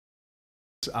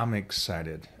I'm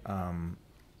excited.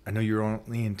 I know you're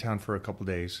only in town for a couple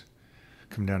days.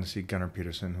 Come down to see Gunnar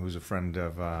Peterson, who's been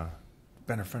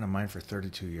a friend of mine for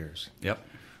 32 years. Yep.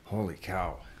 Holy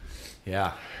cow.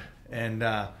 Yeah. And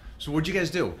so what'd you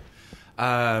guys do?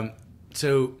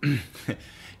 So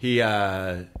he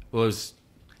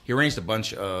he arranged a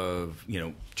bunch of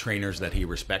trainers that he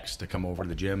respects to come over to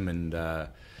the gym and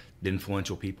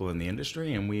influential people in the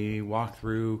industry, and we walked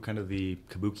through kind of the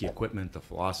Kabuki equipment, the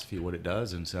philosophy, what it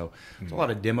does, and so there's a lot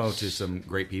of demo to some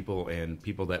great people and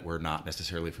people that we're not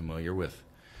necessarily familiar with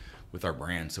our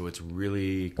brand. So it's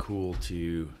really cool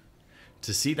to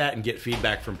see that and get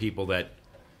feedback from people that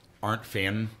aren't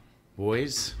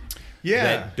fanboys. Yeah.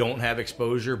 That don't have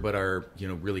exposure but are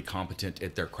really competent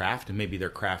at their craft, and maybe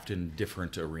their craft in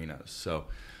different arenas. So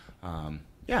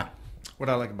yeah. What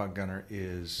I like about Gunnar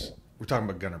is we're talking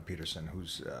about Gunnar Peterson,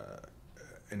 who's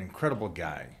an incredible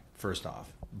guy, first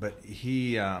off. But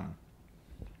he, I've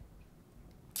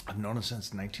known him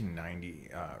since 1990,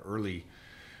 early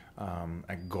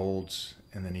at Gold's,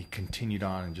 and then he continued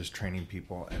on and just training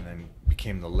people, and then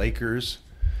became the Lakers.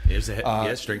 He was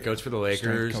the strength coach for the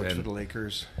Lakers. Strength coach for the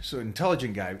Lakers. So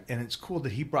intelligent guy, and it's cool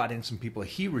that he brought in some people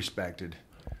he respected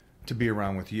to be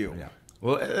around with you. Yeah.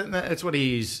 Well, that's what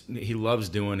he loves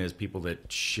doing, is people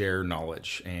that share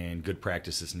knowledge and good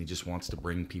practices, and he just wants to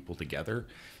bring people together.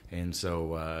 And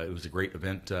so it was a great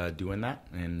event doing that.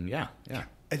 And yeah.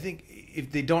 I think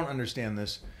if they don't understand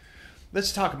this,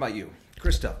 let's talk about you.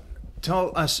 Krista,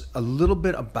 tell us a little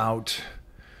bit about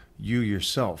you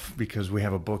yourself, because we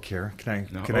have a book here. Can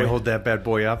I hold that bad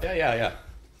boy up? Yeah.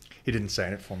 He didn't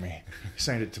sign it for me. He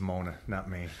signed it to Mona, not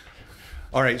me.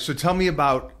 All right, so tell me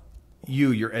about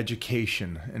you, your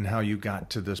education, and how you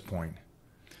got to this point,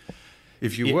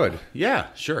 if you would. Yeah,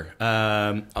 sure.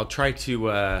 I'll try to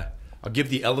I'll give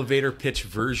the elevator pitch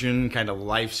version, kind of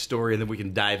life story, and then we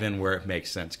can dive in where it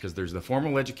makes sense, because there's the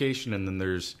formal education and then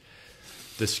there's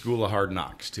the school of hard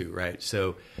knocks too, right?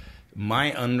 So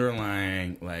my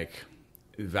underlying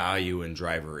value and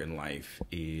driver in life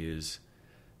is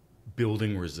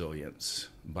building resilience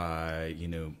by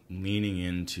leaning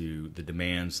into the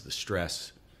demands, the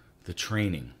stress, the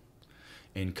training,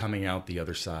 and coming out the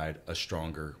other side a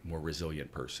stronger, more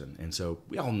resilient person. And so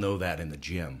we all know that in the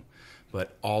gym,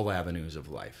 but all avenues of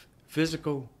life: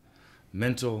 physical,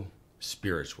 mental,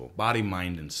 spiritual, body,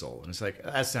 mind, and soul. And it's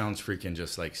that sounds freaking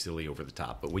just silly over the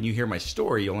top, but when you hear my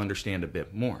story, you'll understand a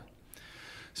bit more.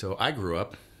 So I grew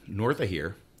up north of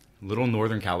here, little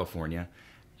Northern California,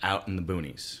 out in the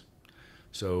boonies.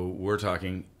 So we're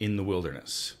talking in the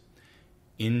wilderness,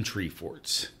 in tree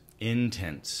forts, in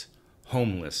tents,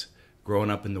 homeless,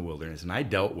 growing up in the wilderness. And I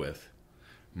dealt with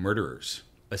murderers,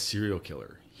 a serial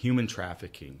killer, human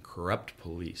trafficking, corrupt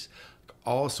police,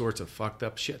 all sorts of fucked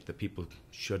up shit that people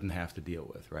shouldn't have to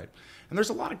deal with, right? And there's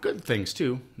a lot of good things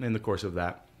too in the course of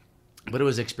that, but it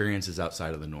was experiences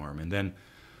outside of the norm. And then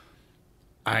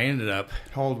I ended up...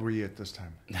 How old were you at this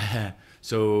time?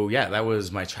 So yeah, that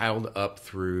was my childhood up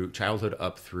through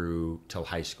till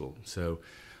high school. So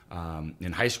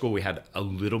in high school, we had a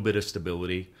little bit of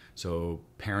stability. So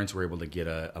parents were able to get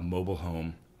a mobile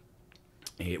home.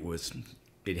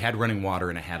 It had running water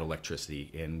and it had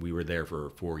electricity, and we were there for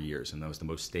 4 years, and that was the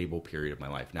most stable period of my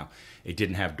life. Now, it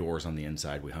didn't have doors on the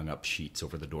inside. We hung up sheets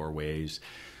over the doorways.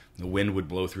 The wind would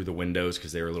blow through the windows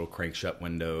because they were little crank-shut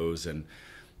windows, and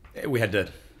we had to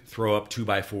throw up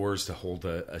 2x4s to hold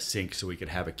a sink so we could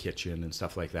have a kitchen and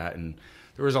stuff like that. And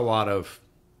there was a lot of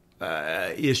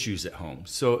issues at home.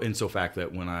 So fact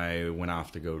that when I went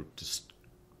off to go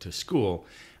to school,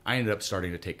 I ended up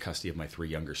starting to take custody of my 3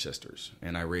 younger sisters.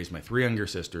 And I raised my 3 younger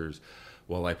sisters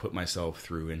while I put myself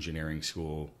through engineering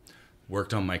school,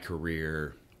 worked on my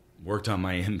career, worked on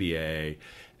my MBA,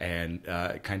 and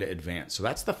kind of advanced. So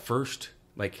that's the first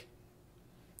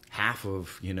half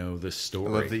of the story.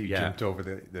 I love that you jumped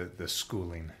over the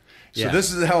schooling. So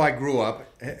this is how I grew up,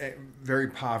 very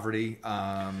poverty.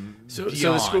 So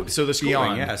the schooling,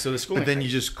 beyond. yeah. So the schooling, but then you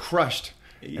just crushed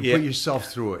and put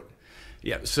yourself through it.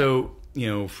 Yeah. So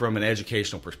from an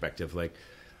educational perspective,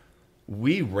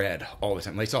 we read all the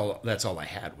time. That's all I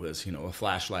had was a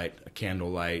flashlight, a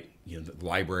candlelight. The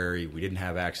library. We didn't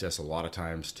have access a lot of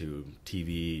times to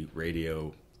TV,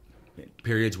 radio.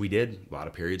 Periods we did, a lot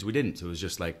of periods we didn't. So it was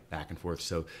just back and forth.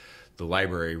 So the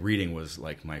library reading was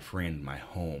my friend, my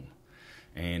home.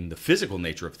 And the physical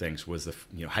nature of things was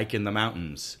hiking the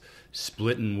mountains,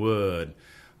 splitting wood.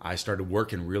 I started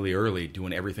working really early,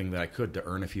 doing everything that I could to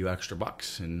earn a few extra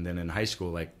bucks. And then in high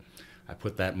school, I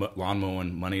put that lawn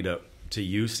mowing money to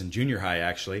use in junior high,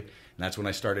 actually. And that's when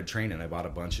I started training. I bought a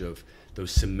bunch of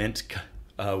those cement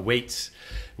weights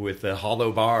with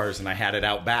hollow bars, and I had it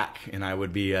out back, and I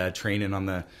would be training on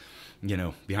the,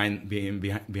 behind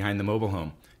the mobile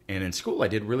home. And in school, I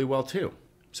did really well too.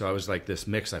 So I was like this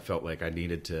mix. I felt like I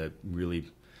needed to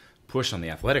really push on the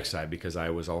athletic side because I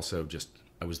was also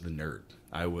I was the nerd.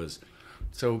 I was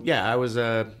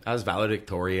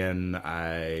valedictorian.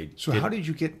 How did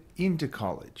you get into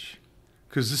college?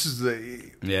 Because this is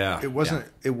it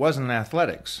wasn't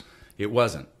athletics. It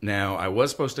wasn't. Now, I was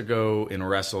supposed to go and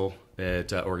wrestle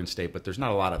at Oregon State, but there's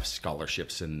not a lot of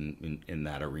scholarships in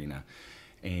that arena.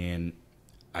 And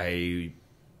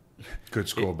good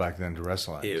school back then to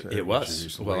wrestle at. It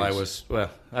was. Well,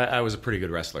 I was a pretty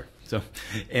good wrestler. So,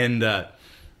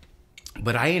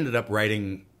 but I ended up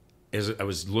writing, as I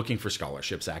was looking for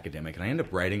scholarships, academic, and I ended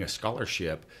up writing a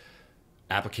scholarship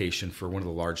application for one of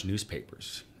the large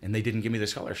newspapers, and they didn't give me the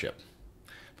scholarship.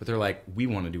 But they're like, we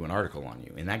want to do an article on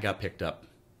you. And that got picked up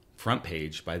front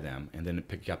page by them, and then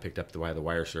it got picked up by the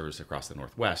wire service across the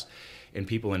Northwest. And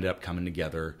people ended up coming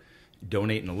together,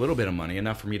 donating a little bit of money,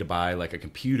 enough for me to buy like a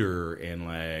computer and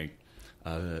like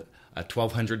a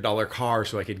 $1,200 car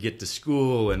so I could get to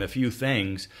school and a few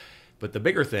things. But the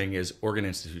bigger thing is Oregon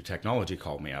Institute of Technology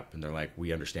called me up, and they're like,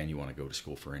 we understand you want to go to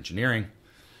school for engineering.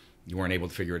 You weren't able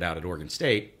to figure it out at Oregon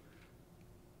State.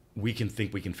 We can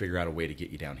figure out a way to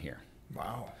get you down here.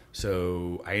 Wow.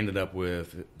 So I ended up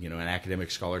with, an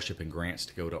academic scholarship and grants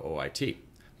to go to OIT.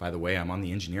 By the way, I'm on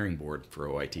the engineering board for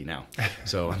OIT now.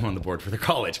 So I'm on the board for the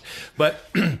college. But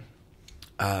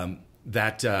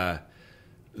that's how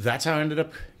I ended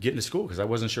up getting to school, because I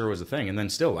wasn't sure it was a thing. And then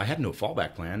still, I had no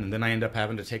fallback plan. And then I ended up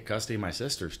having to take custody of my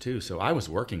sisters too. So I was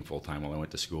working full time while I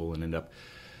went to school, and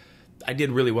I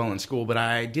did really well in school, but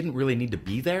I didn't really need to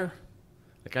be there.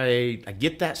 Like I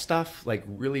get that stuff like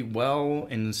really well,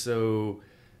 and so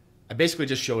I basically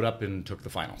just showed up and took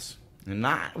the finals. And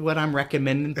not what I'm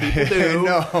recommending people do.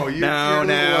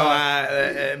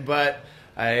 But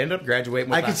I ended up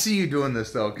graduating. I could see you doing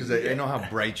this though, because I know how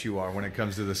bright you are when it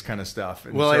comes to this kind of stuff.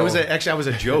 And well, I was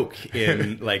a joke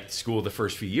in like school the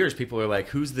first few years. People are like,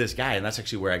 "Who's this guy?" And that's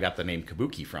actually where I got the name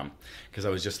Kabuki from, because I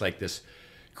was just like this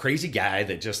crazy guy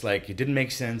that just like, it didn't make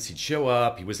sense. He'd show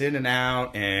up, he was in and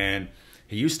out, and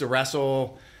he used to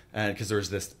wrestle, because there was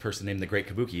this person named the Great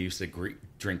Kabuki. He used to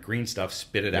drink green stuff,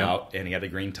 spit it out, and he had a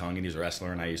green tongue, and he was a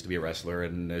wrestler, and I used to be a wrestler,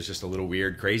 and it was just a little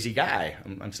weird, crazy guy.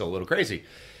 I'm still a little crazy.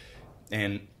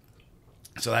 And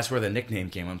so that's where the nickname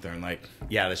came up there, and like,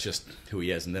 yeah, that's just who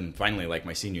he is. And then finally, like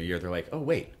my senior year, they're like, oh,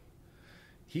 wait,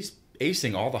 he's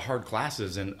acing all the hard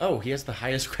classes, and he has the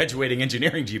highest graduating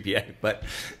engineering GPA.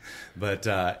 But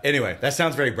anyway, that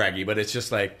sounds very braggy, but it's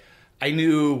just like, I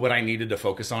knew what I needed to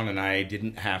focus on, and I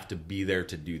didn't have to be there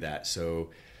to do that.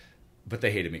 So, but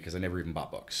they hated me because I never even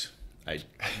bought books.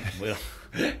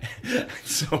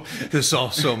 So this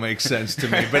also makes sense to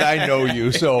me, but I know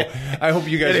you, so I hope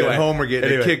you guys at home are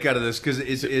getting a kick out of this, because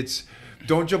it's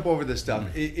don't jump over this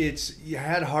stuff. You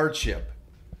had hardship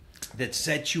that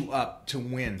set you up to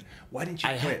win. Why didn't you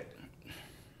quit?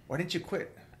 Why didn't you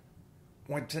quit?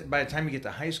 By the time you get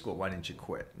to high school, why didn't you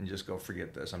quit and just go,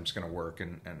 forget this, I'm just going to work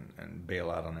and bail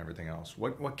out on everything else?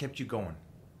 What kept you going?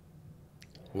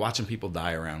 Watching people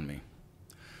die around me.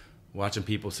 Watching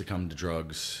people succumb to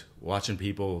drugs. Watching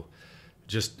people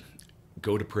just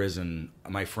go to prison.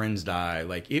 My friends die.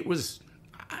 Like, it was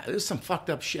some fucked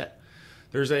up shit.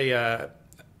 There's a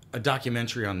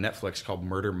documentary on Netflix called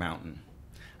Murder Mountain.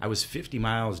 I was 50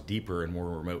 miles deeper and more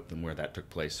remote than where that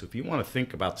took place. So if you want to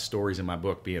think about the stories in my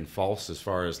book being false, as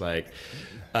far as like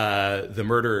the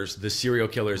murderers, the serial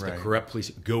killers, the corrupt police,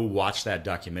 go watch that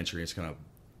documentary. It's going to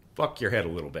fuck your head a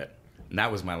little bit. And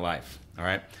that was my life. All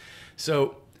right.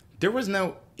 So it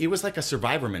was like a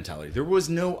survivor mentality. There was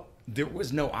no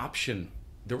option.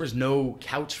 There was no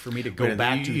couch for me to go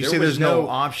back to. You say there's no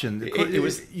option.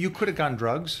 You could have gone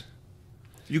drugs.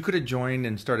 You could have joined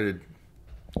and started.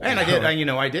 And I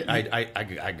did.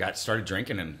 I got started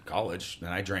drinking in college, and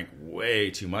I drank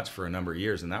way too much for a number of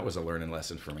years, and that was a learning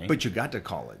lesson for me. But you got to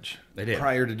college. I did.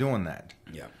 Prior to doing that.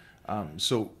 Yeah.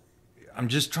 So I'm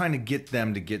just trying to get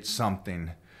them to get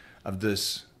something of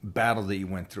this battle that you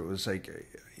went through. It's like,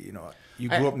 you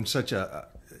grew up in such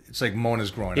it's like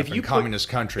Mona's growing up in a communist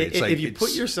country. It's like, if you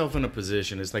put yourself in a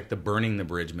position, it's like the burning the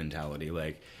bridge mentality.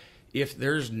 Like, if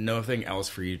there's nothing else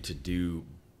for you to do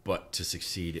but to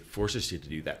succeed, it forces you to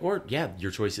do that. Or,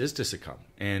 your choice is to succumb.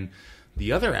 And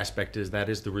the other aspect is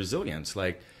the resilience.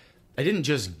 Like, I didn't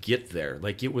just get there.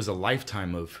 Like, it was a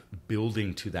lifetime of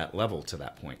building to that level, to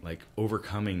that point, like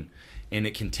overcoming, and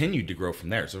it continued to grow from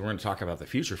there. So we're going to talk about the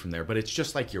future from there, but it's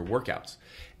just like your workouts.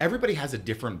 Everybody has a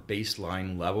different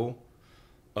baseline level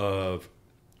of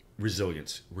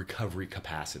resilience, recovery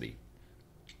capacity.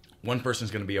 One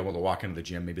person's going to be able to walk into the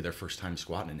gym, maybe their first time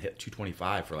squatting, and hit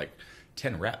 225 for like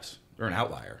 10 reps. They're an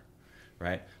outlier,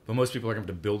 right? But most people are going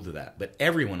to have to build to that. But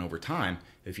everyone over time,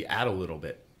 if you add a little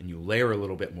bit and you layer a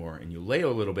little bit more and you layer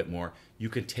a little bit more, you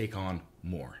can take on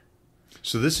more.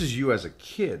 So this is you as a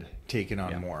kid taking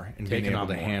on more and being able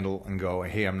to handle and go,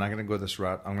 hey, I'm not going to go this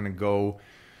route. I'm going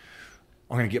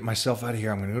to get myself out of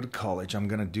here. I'm going to go to college. I'm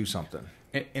going to do something.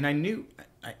 And I knew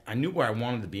where I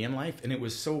wanted to be in life, and it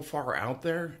was so far out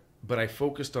there, but I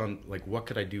focused on, like, what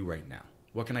could I do right now?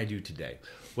 What can I do today?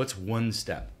 What's one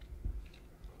step?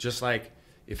 Just like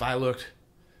if I looked,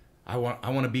 I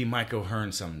want to be Mike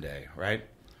O'Hearn someday, right?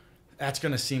 That's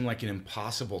going to seem like an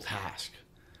impossible task.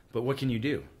 But what can you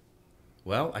do?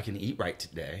 Well, I can eat right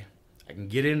today. I can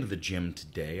get into the gym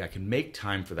today. I can make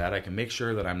time for that. I can make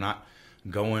sure that I'm not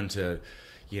going to,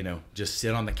 just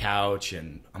sit on the couch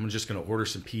and I'm just going to order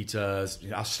some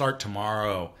pizzas. I'll start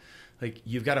tomorrow. Like,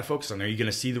 you've got to focus on, are you going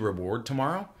to see the reward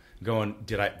tomorrow? Going,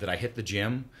 did I hit the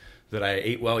gym? Did I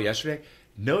ate well yesterday?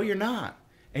 No, you're not.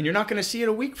 And you're not going to see it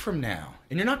a week from now.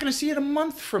 And you're not going to see it a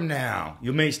month from now.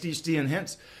 You may see in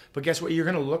hints. But guess what? You're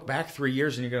going to look back 3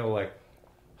 years and you're going to like,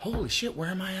 holy shit, where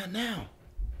am I at now?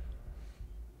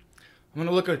 I'm going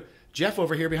to look at Jeff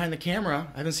over here behind the camera.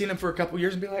 I haven't seen him for a couple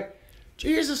years and be like,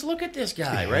 Jesus, look at this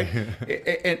guy, right?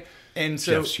 and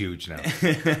so Jeff's huge now.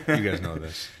 You guys know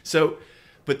this. So,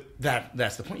 but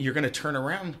that's the point. You're going to turn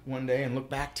around one day and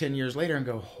look back 10 years later and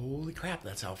go, holy crap,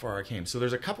 that's how far I came. So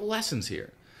there's a couple lessons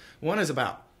here. One is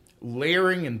about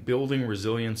layering and building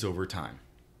resilience over time.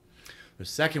 The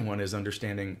second one is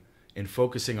understanding and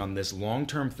focusing on this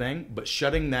long-term thing, but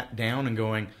shutting that down and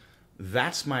going,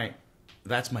 that's my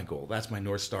goal. That's my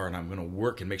North Star, and I'm going to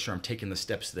work and make sure I'm taking the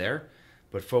steps there,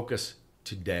 but focus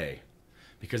today.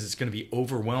 Because it's going to be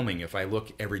overwhelming if I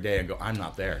look every day and go, I'm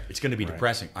not there. It's going to be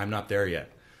depressing. I'm not there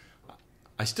yet.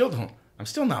 I'm still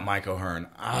not Mike O'Hearn.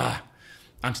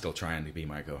 I'm still trying to be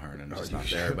Mike O'Hearn, and I'm just not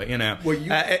there. But, Well,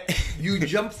 you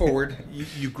jump forward,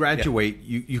 you graduate,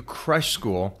 you crush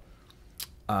school,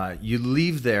 you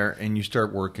leave there, and you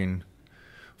start working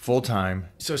full-time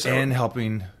and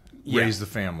helping raise the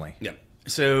family. Yeah.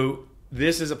 So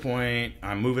this is a point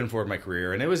I'm moving forward in my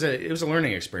career, and it was a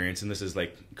learning experience, and this is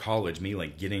like college, me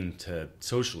like getting to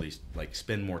socially like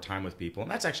spend more time with people,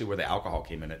 and that's actually where the alcohol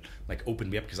came in. It like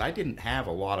opened me up because I didn't have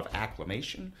a lot of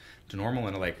acclimation to normal,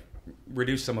 and like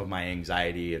reduced some of my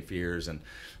anxiety and fears, and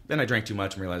then I drank too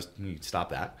much and realized you need to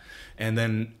stop that, and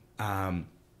then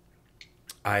I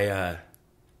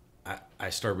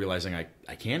started realizing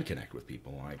I can connect with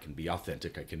people, I can be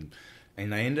authentic,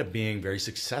 and I ended up being very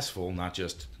successful, not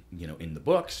just in the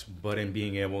books, but in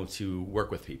being able to work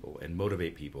with people and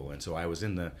motivate people. And so I was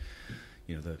in the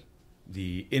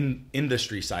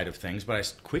industry side of things, but I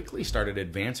quickly started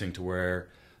advancing to where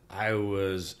I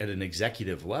was at an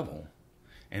executive level.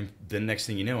 And the next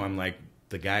thing you know, I'm like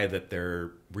the guy that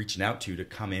they're reaching out to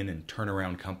come in and turn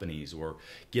around companies or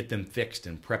get them fixed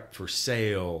and prepped for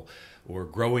sale, or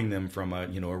growing them from a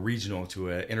regional to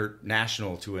an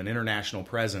international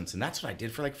presence. And that's what I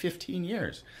did for like 15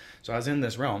 years. So I was in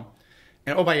this realm.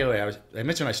 And by the way, I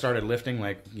mentioned I started lifting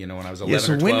when I was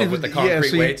 11 or 12 with the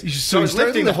concrete weights. So I was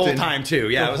lifting the whole time too.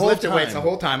 Yeah, I was lifting weights the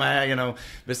whole time. I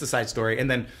missed the side story. And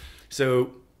then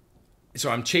so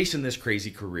I'm chasing this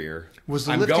crazy career. Was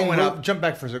the lifting, jump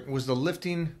back for a second, was the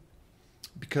lifting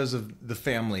because of the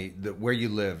family, where you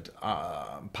lived,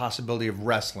 possibility of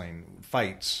wrestling,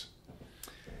 fights,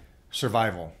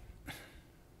 survival?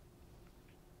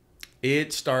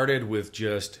 It started with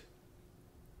just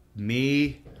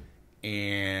me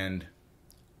and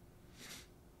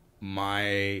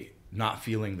my not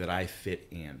feeling that I fit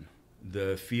in,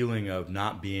 the feeling of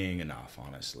not being enough,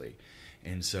 honestly.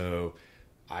 And so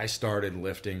I started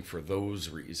lifting for those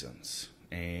reasons.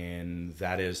 And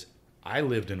that is, I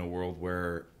lived in a world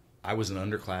where I was an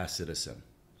underclass citizen.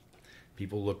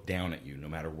 People looked down at you no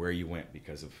matter where you went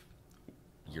because of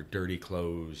your dirty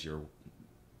clothes, your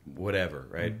whatever,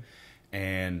 right?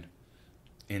 Mm-hmm.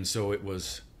 And so it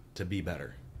was to be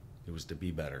better. It was to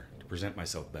be better, to present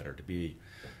myself better, to be,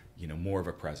 more of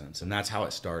a presence. And that's how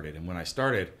it started. And when I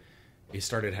started, it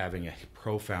started having a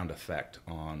profound effect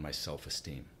on my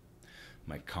self-esteem,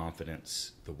 my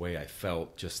confidence, the way I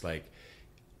felt, just like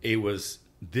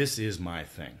this is my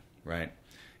thing, right?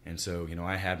 And so,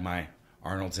 I had my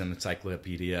Arnold's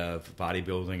Encyclopedia of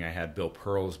Bodybuilding. I had Bill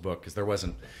Pearl's book, because there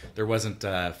wasn't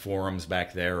forums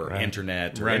back there or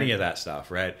internet or any of that stuff,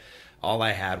 right? All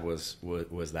I had was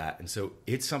that. And so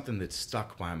it's something that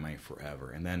stuck by me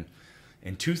forever. And then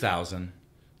in 2000,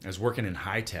 I was working in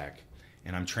high tech,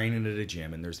 and I'm training at a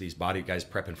gym, and there's these guys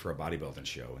prepping for a bodybuilding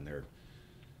show, and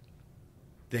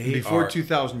Before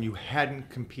 2000, you hadn't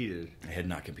competed. I had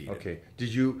not competed. Okay.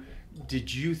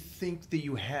 Did you think that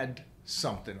you had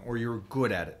something, or you were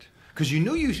good at it? Because you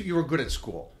knew you were good at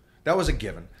school. That was a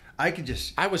given. I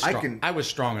was strong. I was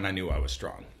strong, and I knew I was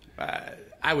strong.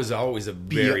 I was always a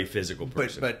very physical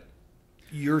person. But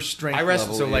your strength I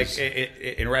wrestled, level like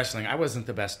in wrestling, I wasn't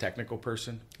the best technical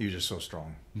person. You're just so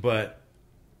strong. But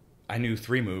I knew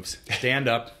 3 moves: stand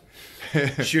up,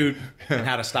 shoot, and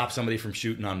how to stop somebody from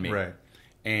shooting on me. Right.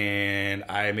 And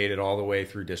I made it all the way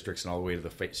through districts and all the way to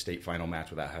the state final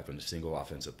match without having a single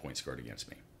offensive point scored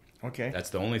against me. Okay. That's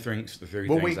the only thing. The 3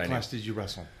 what things weight I class did you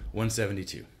wrestle?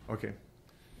 172. Okay.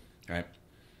 Right.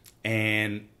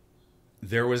 And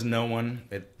there was no one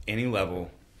at any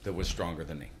level that was stronger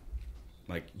than me.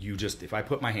 Like, if I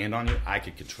put my hand on you, I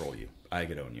could control you. I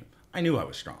could own you. I knew I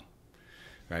was strong.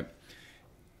 Right.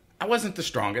 I wasn't the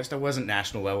strongest. I wasn't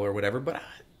national level or whatever, but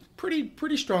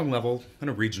pretty strong level and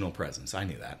a regional presence. I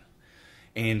knew that.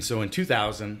 And so in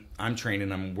 2000, I'm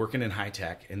training, I'm working in high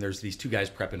tech, and there's these 2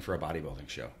 guys prepping for a bodybuilding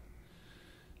show.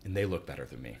 And they look better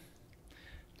than me.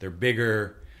 They're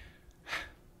bigger,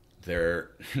 they're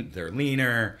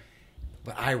leaner,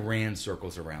 but I ran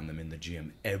circles around them in the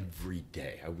gym every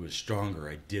day. I was stronger,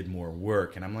 I did more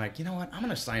work, and I'm like, you know what? I'm going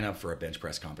to sign up for a bench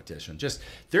press competition.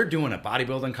 They're doing a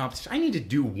bodybuilding competition. I need to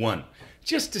do one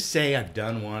just to say I've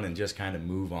done one and just kind of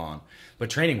move on. But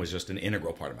training was just an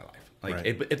integral part of my life. Like,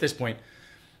 at this point,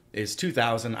 it's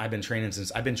 2000. I've been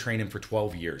training for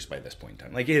 12 years by this point in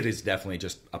time. Like, it is definitely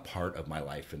just a part of my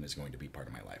life and is going to be part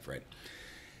of my life, right?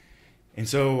 And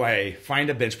so I find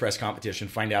a bench press competition,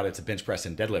 find out it's a bench press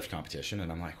and deadlift competition, and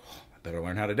I'm like, I better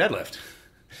learn how to deadlift.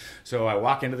 So I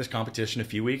walk into this competition a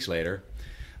few weeks later.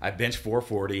 I bench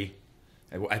 440.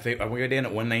 I think I went in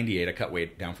at 198. I cut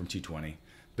weight down from 220.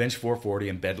 Bench 440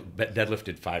 and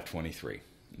deadlifted 523.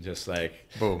 Just like,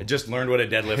 boom. I just learned what a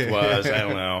deadlift was. I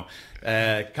don't know.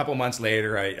 A couple months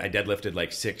later, I deadlifted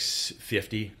like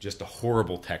 650. Just a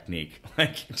horrible technique.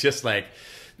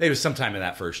 It was sometime in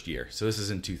that first year. So this is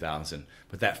in 2000.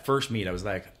 But that first meet, I was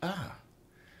like,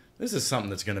 this is something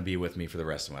that's going to be with me for the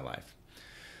rest of my life.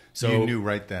 So you knew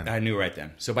right then. I knew right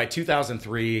then. So by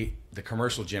 2003, the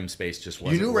commercial gym space just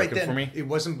wasn't working for me. It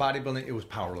wasn't bodybuilding. It was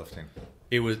powerlifting.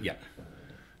 It was, yeah.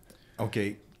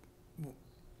 Okay.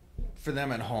 For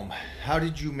them at home, how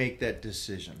did you make that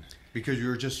decision? Because you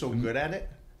were just so good at it?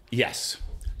 Yes.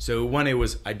 So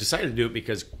I decided to do it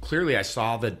because clearly I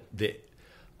saw that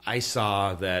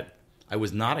I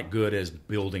was not as good as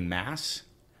building mass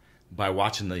by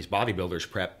watching these bodybuilders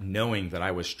prep, knowing that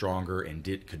I was stronger and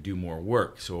could do more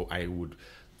work. So I would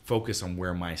focus on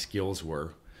where my skills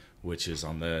were, which is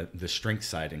on the strength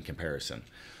side in comparison.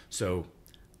 So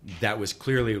that was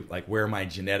clearly like where my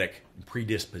genetic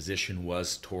predisposition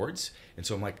was towards. And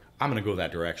so I'm like, I'm going to go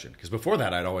that direction. Because before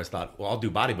that, I'd always thought, well, I'll do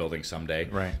bodybuilding someday.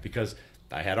 Right. Because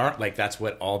I had art, like that's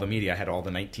what all the media, I had all the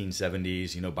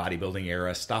 1970s, bodybuilding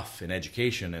era stuff in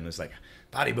education. And it's like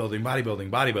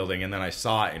bodybuilding. And then I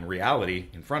saw it in reality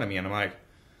in front of me. And I'm like,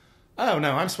 oh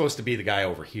no, I'm supposed to be the guy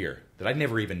over here that I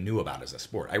never even knew about as a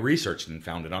sport. I researched and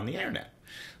found it on the internet.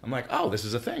 I'm like, oh, this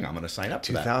is a thing. I'm going to sign up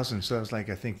to that. 2000, so that was like,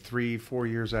 I think 3-4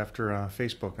 years after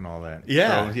Facebook and all that.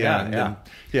 Yeah, so,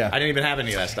 yeah. I didn't even have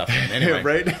any of that stuff then. Anyway.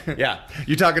 Right? Yeah.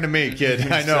 You're talking to me,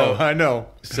 kid. I know.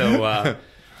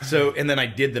 So, and then I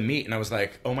did the meet, and I was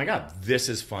like, oh my God, this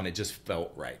is fun. It just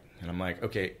felt right. And I'm like,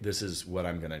 okay, this is what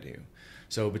I'm going to do.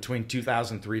 So between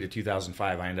 2003 to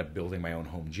 2005, I ended up building my own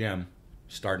home gym,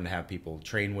 starting to have people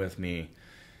train with me.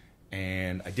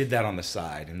 And I did that on the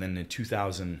side. And then in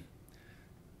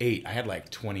 2008, I had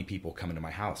like 20 people coming to my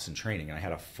house and training, and I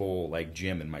had a full like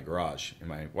gym in my garage. And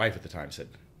my wife at the time said,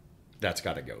 "That's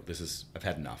got to go. I've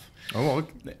had enough." Oh,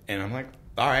 okay. And I'm like,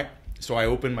 all right. So I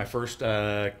opened my first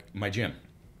my gym,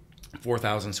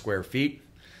 4,000 square feet,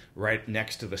 right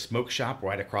next to the smoke shop,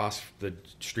 right across the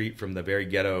street from the very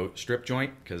ghetto strip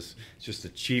joint, because it's just a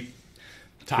cheap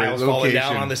tiles falling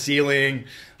down on the ceiling,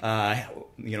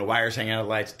 wires hanging out of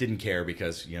lights. Didn't care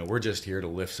because we're just here to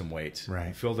lift some weights.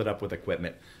 Right. Filled it up with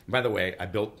equipment. And by the way, I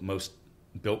built most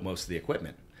of the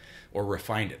equipment, or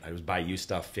refined it. I was buy used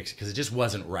stuff, fix it because it just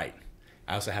wasn't right.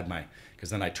 I also had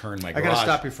because then I turned my garage. I got to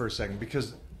stop you for a second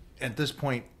because at this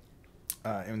point,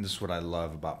 and this is what I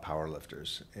love about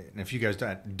powerlifters. And if you guys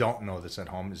don't know this at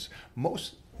home, is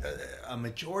a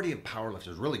majority of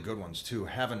powerlifters, really good ones too,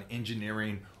 have an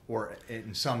engineering or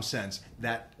in some sense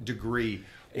that degree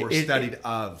or studied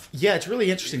of. Yeah, it's really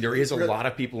interesting. There is a lot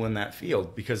of people in that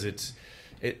field because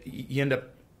you end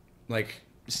up like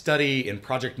study and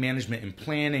project management and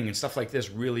planning and stuff like this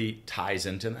really ties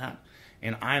into that.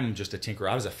 And I'm just a tinkerer.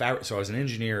 I was an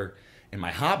engineer, and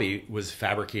my hobby was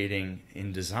fabricating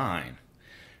in design.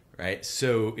 right?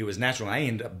 So it was natural. And I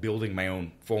ended up building my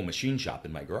own full machine shop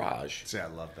in my garage. See, I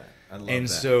love that.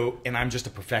 And I'm just a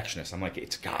perfectionist. I'm like,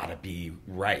 it's got to be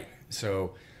right.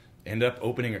 So end up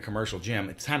opening a commercial gym.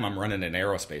 At the time, I'm running an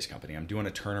aerospace company. I'm doing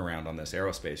a turnaround on this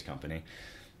aerospace company.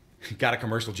 Got a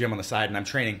commercial gym on the side, and I'm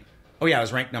training. Oh, yeah, I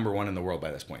was ranked number 1 in the world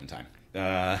by this point in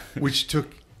time. Which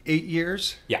took 8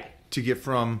 years? Yeah. To get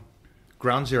from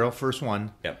ground zero, first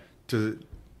one, to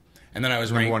and then I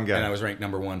was number ranked, one guy. And I was ranked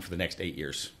number 1 for the next 8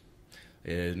 years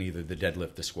in either the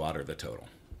deadlift, the squat, or the total.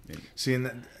 See,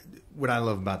 and what I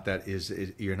love about that is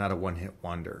you're not a one-hit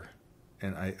wonder.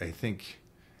 And I think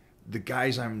the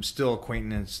guys I'm still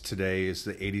acquaintance today is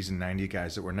the 80s and 90s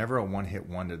guys that were never a one-hit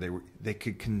wonder. They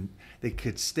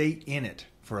could stay in it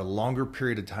for a longer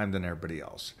period of time than everybody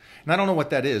else. And I don't know what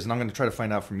that is, and I'm going to try to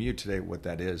find out from you today what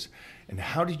that is. And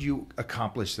how did you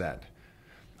accomplish that?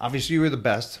 Obviously, you were the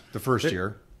best the first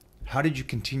year. How did you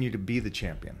continue to be the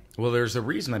champion? Well, there's a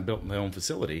reason I built my own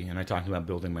facility, and I talked about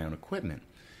building my own equipment.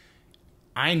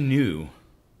 I knew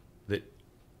that,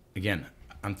 again,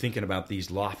 I'm thinking about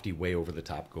these lofty, way over the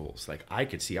top goals. Like, I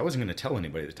could see, I wasn't going to tell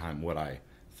anybody at the time what I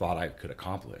thought I could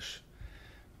accomplish.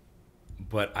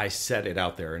 But I set it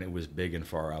out there, and it was big and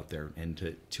far out there.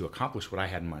 And to accomplish what I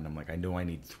had in mind, I'm like, I know I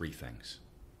need 3 things.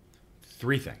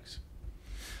 3 things.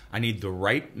 I need the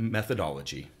right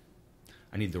methodology.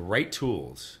 I need the right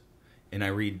tools. And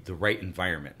I need the right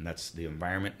environment. And that's the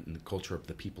environment and the culture of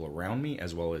the people around me,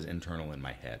 as well as internal in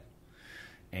my head.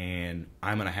 And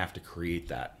I'm going to have to create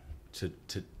that to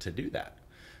do that,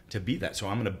 to be that. So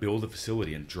I'm going to build a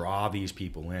facility and draw these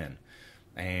people in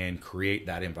and create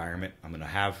that environment. I'm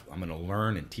going to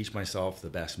learn and teach myself the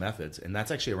best methods. And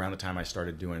that's actually around the time I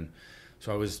started doing,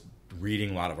 so I was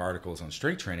reading a lot of articles on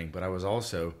strength training, but I was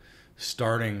also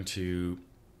starting to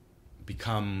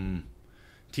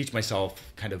teach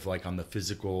myself kind of like on the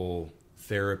physical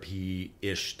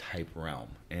therapy-ish type realm.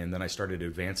 And then I started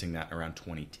advancing that around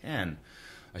 2010.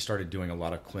 I started doing a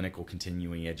lot of clinical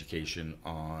continuing education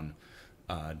on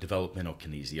developmental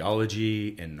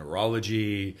kinesiology and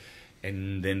neurology,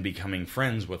 and then becoming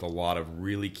friends with a lot of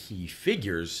really key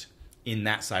figures in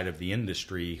that side of the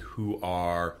industry who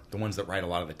are the ones that write a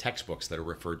lot of the textbooks that are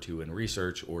referred to in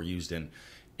research or used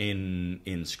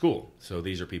in school. So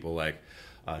these are people like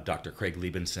Dr. Craig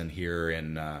Liebenson here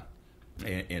in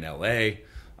LA.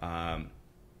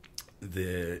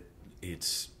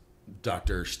 It's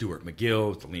Dr. Stuart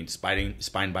McGill, the lead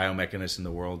spine biomechanist in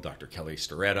the world, Dr. Kelly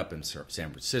Starrett up in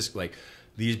San Francisco. Like,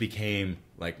 these became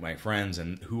like my friends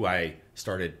and who I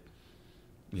started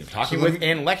talking with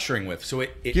and lecturing with. So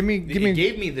it gave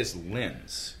me this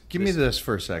lens. Give me this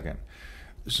for a second.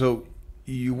 So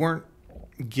you weren't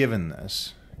given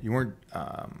this. You weren't.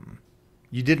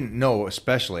 You didn't know,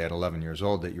 especially at 11 years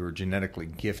old, that you were genetically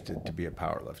gifted to be a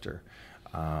powerlifter.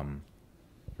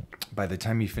 By the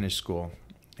time you finish school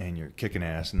and you're kicking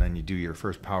ass, and then you do your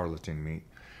first powerlifting meet,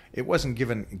 it wasn't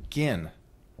given again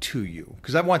to you,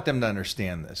 because I want them to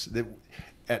understand this.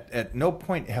 At no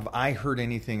point have I heard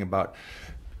anything about.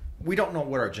 We don't know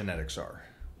what our genetics are.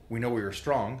 We know we were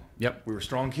strong. Yep, we were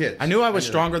strong kids. I knew I was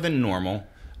stronger than normal,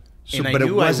 and I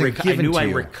knew I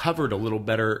recovered a little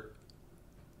better.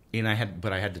 And I had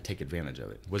to take advantage of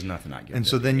it. It was nothing not given. And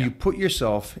so then you put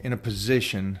yourself in a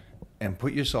position and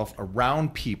put yourself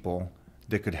around people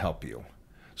that could help you.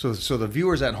 So the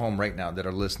viewers at home right now that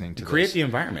are listening to create the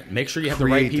environment. Make sure you have the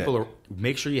right people.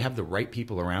 Make sure you have the right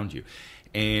people around you.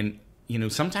 And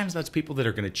sometimes that's people that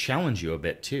are going to challenge you a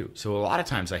bit too. So a lot of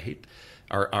times I hate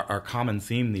our common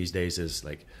theme these days is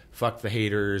like fuck the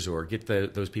haters or get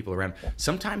those people around.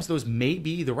 Sometimes those may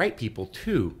be the right people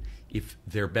too. If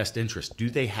their best interest, do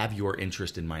they have your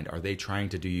interest in mind? Are they trying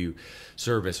to do you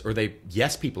service? Or are they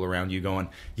yes people around you going,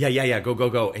 yeah,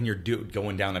 go, and you're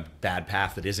going down a bad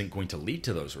path that isn't going to lead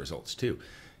to those results too.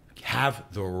 Have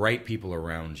the right people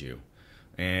around you,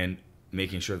 and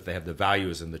making sure that they have the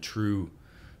values and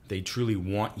they truly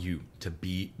want you to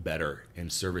be better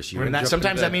and service you. And that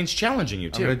sometimes that means challenging you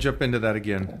too. I'm going to jump into that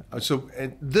again. So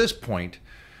at this point,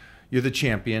 you're the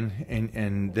champion,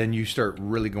 and then you start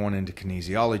really going into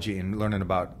kinesiology and learning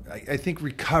about, I think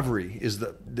recovery is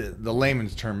the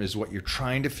layman's term, is what you're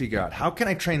trying to figure out. How can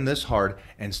I train this hard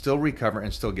and still recover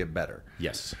and still get better?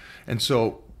 Yes. And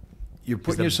so you're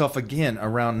putting yourself again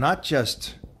around not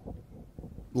just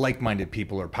like-minded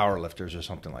people or powerlifters or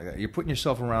something like that. You're putting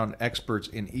yourself around experts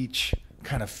in each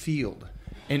kind of field.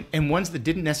 And ones that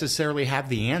didn't necessarily have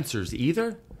the answers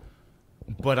either,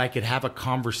 but I could have a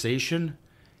conversation.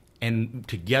 And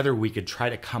together we could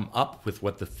try to come up with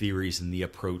what the theories and the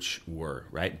approach were,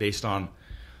 right? Based on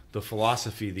the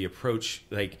philosophy, the approach,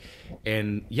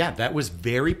 that was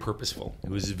very purposeful. It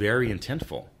was very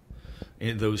intentful.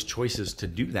 those choices to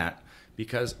do that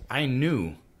because I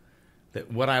knew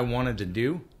that what I wanted to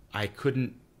do,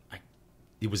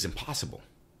 it was impossible.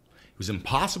 It was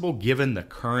impossible given the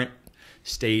current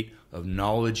state of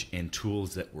knowledge and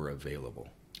tools that were available.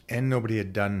 And nobody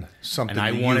had done something and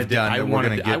I that wanted you've to, done that we're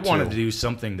going to get to. I wanted to do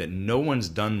something that no one's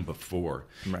done before.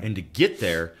 Right. And to get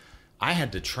there, I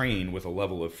had to train with a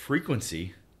level of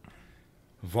frequency,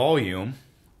 volume,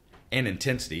 and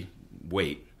intensity,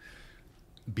 weight,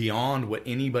 beyond what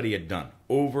anybody had done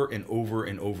over and over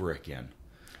and over again.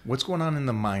 What's going on in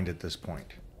the mind at this point?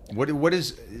 What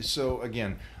is, so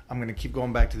again, I'm going to keep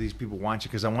going back to these people watching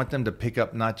because I want them to pick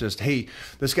up not just, hey,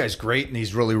 this guy's great and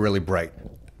he's really, really bright.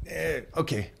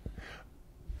 Okay.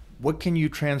 What can you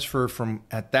transfer from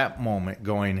at that moment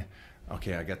going,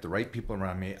 okay, I got the right people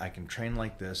around me. I can train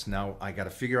like this. Now I got to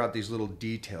figure out these little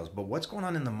details. But what's going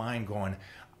on in the mind going,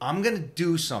 I'm going to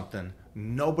do something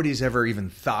nobody's ever even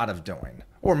thought of doing.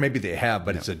 Or maybe they have,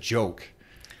 but it's a joke.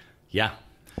 Yeah.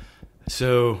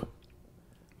 So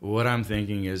what I'm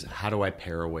thinking is, how do I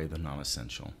pare away the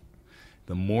non-essential?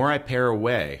 The more I pare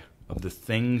away of the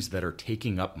things that are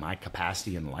taking up my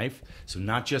capacity in life, so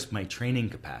not just my training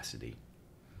capacity,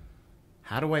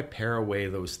 how do I pare away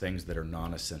those things that are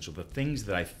non-essential, the things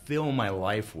that I fill my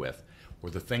life with, or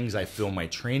the things I fill my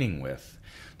training with,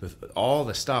 all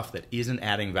the stuff that isn't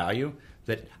adding value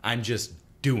that I'm just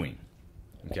doing,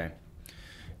 okay?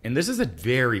 And this is a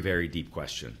very, very deep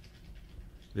question.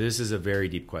 This is a very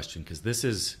deep question because this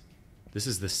is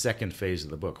the second phase of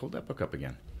the book. Hold that book up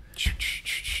again.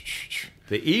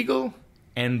 The eagle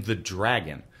and the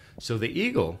dragon. So the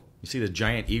eagle, you see the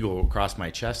giant eagle across my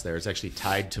chest there. It's actually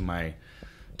tied to my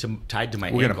ankle.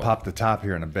 We're going to pop the top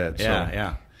here in a bit.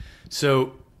 Yeah.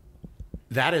 So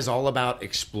that is all about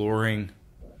exploring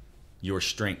your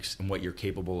strengths and what you're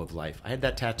capable of life. I had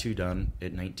that tattoo done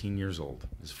at 19 years old.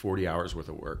 It was 40 hours worth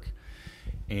of work.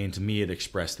 And to me, it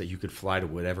expressed that you could fly to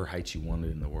whatever heights you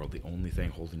wanted in the world. The only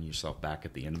thing holding yourself back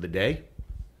at the end of the day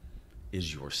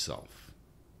is yourself.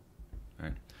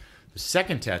 Right? The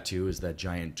second tattoo is that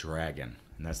giant dragon,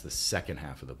 and that's the second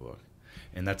half of the book.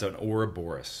 And that's an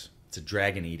Ouroboros. It's a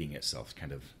dragon eating itself. It's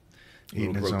kind of a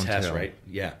little grotesque, right?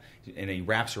 Yeah. And he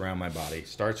wraps around my body,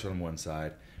 starts from one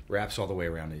side, wraps all the way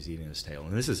around, and he's eating his tail.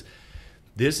 And this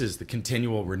is the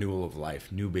continual renewal of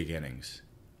life, new beginnings.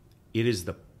 It is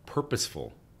the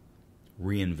purposeful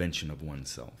reinvention of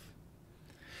oneself.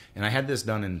 And I had this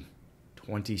done in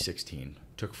 2016.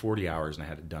 It took 40 hours, and I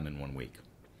had it done in 1 week.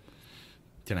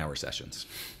 10-hour sessions.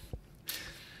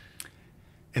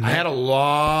 And I had a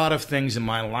lot of things in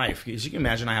my life. As you can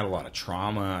imagine, I had a lot of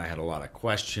trauma. I had a lot of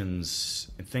questions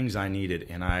and things I needed.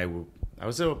 And I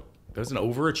was an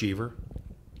overachiever,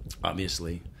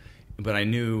 obviously. But I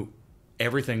knew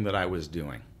everything that I was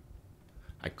doing,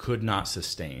 I could not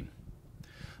sustain.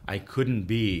 I couldn't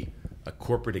be a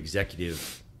corporate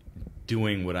executive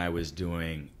doing what I was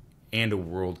doing and a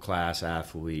world-class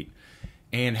athlete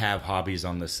and have hobbies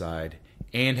on the side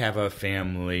and have a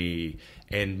family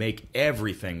and make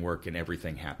everything work and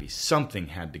everything happy. Something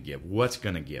had to give. What's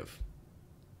going to give?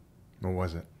 What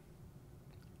was it?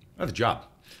 Oh, the job.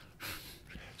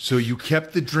 So you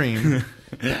kept the dream.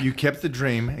 You kept the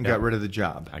dream and got rid of the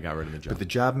job. I got rid of the job. But the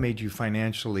job made you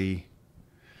financially.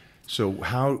 So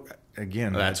how?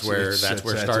 Again, that's where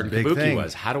starting Kabuki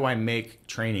was. How do I make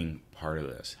training part of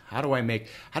this? How do I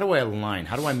align?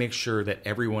 How do I make sure that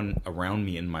everyone around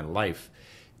me in my life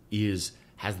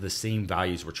has the same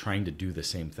values? We're trying to do the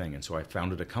same thing. And so I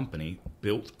founded a company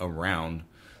built around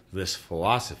this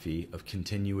philosophy of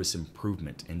continuous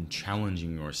improvement and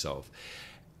challenging yourself.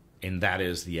 And that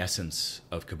is the essence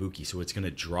of Kabuki. So it's going to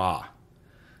draw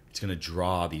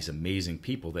these amazing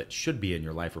people that should be in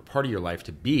your life or part of your life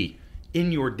to be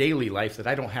in your daily life that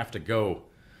I don't have to go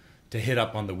to hit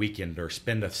up on the weekend or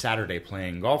spend a Saturday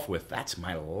playing golf with. That's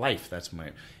my life.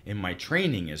 And my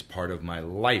training is part of my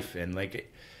life. And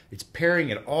it's paring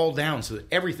it all down so that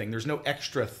everything, there's no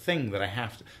extra thing that I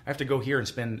have to go here and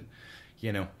spend,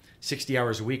 60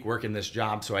 hours a week working this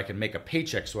job so I can make a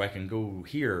paycheck so I can go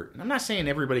here. And I'm not saying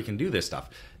everybody can do this stuff.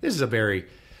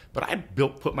 But I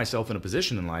put myself in a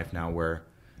position in life now where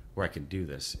I can do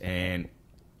this. And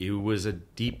it was a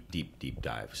deep, deep, deep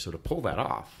dive. So to pull that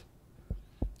off,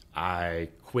 I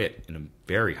quit in a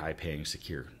very high-paying,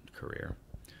 secure career.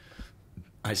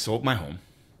 I sold my home.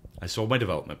 I sold my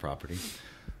development property.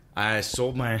 I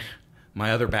sold my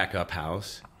other backup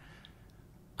house.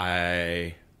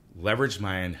 I leveraged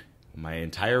my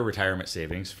entire retirement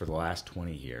savings for the last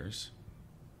 20 years.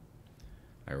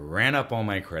 I ran up all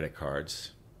my credit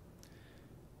cards.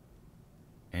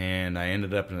 And I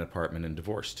ended up in an apartment and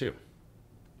divorced too.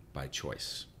 By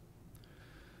choice.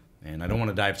 And I don't want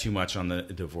to dive too much on the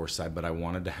divorce side, but I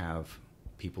wanted to have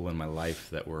people in my life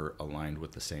that were aligned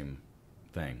with the same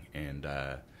thing. And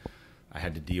I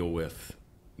had to deal with,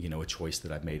 a choice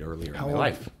that I've made earlier in my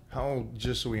life. How old,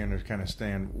 just so we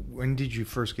understand, when did you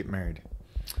first get married?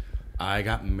 I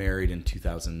got married in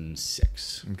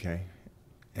 2006. Okay.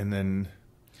 And then?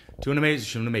 To an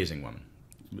amazing woman.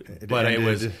 But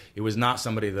it was not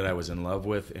somebody that I was in love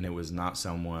with, and it was not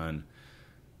someone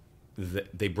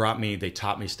that they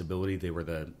taught me stability. They were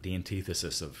the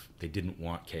antithesis of, they didn't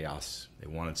want chaos. They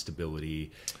wanted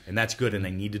stability, and that's good, and I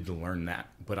needed to learn that.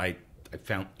 But I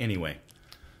found, anyway.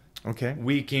 Okay.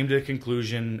 We came to a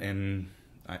conclusion, and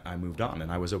I moved on,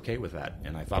 and I was okay with that.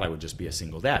 And I thought I would just be a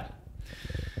single dad.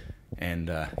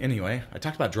 And anyway, I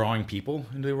talked about drawing people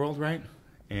into the world, right?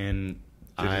 And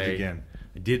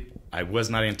I was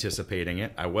not anticipating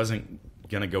it. I wasn't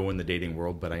going to go in the dating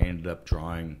world, but I ended up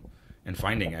drawing and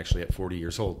finding, actually, at 40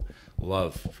 years old,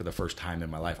 love for the first time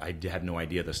in my life. I had no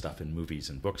idea the stuff in movies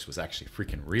and books was actually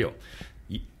freaking real.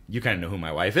 You kind of know who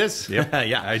my wife is. Yep.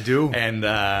 Yeah, I do. And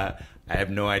I have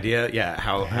no idea,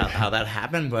 how that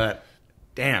happened, but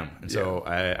damn. And so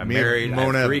I'm married.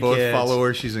 Mona, I have 3 both kids. follow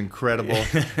her. She's incredible.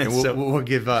 And we'll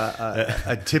give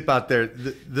a tip out there.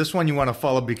 This one you want to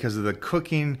follow because of the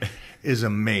cooking is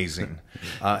amazing,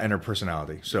 and her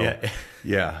personality. So,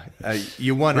 yeah,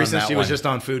 you won on that she one. was just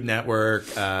on Food Network.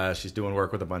 She's doing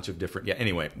work with a bunch of different. Yeah.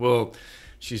 Anyway, well,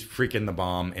 she's freaking the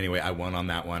bomb. Anyway, I won on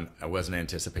that one. I wasn't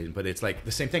anticipating, but it's like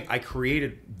the same thing. I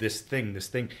created this thing,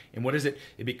 and what is it?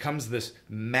 It becomes this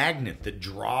magnet that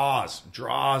draws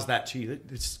that to you.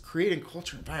 It's creating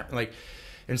culture environment.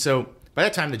 And so by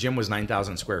that time, the gym was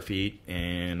 9,000 square feet,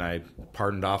 and I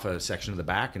pardoned off a section of the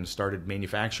back and started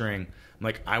manufacturing. I'm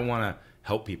like, I want to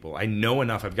help people. I know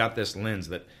enough. I've got this lens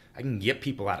that I can get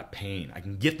people out of pain. I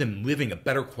can get them living a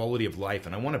better quality of life.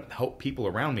 And I want to help people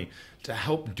around me to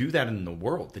help do that in the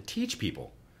world, to teach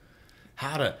people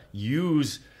how to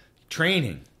use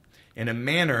training in a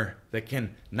manner that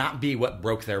can not be what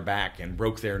broke their back and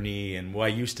broke their knee and what I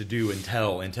used to do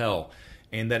until,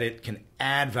 and that it can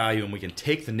add value, and we can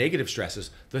take the negative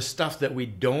stresses, the stuff that we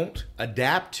don't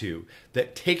adapt to,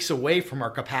 that takes away from our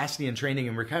capacity in training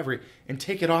and recovery, and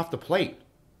take it off the plate.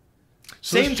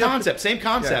 So same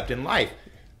concept in life,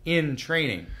 in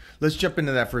training. Let's jump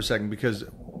into that for a second, because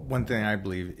one thing I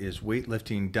believe is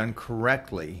weightlifting done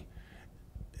correctly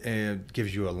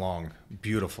gives you a long,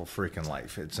 beautiful freaking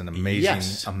life. It's an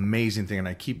amazing thing, and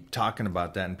I keep talking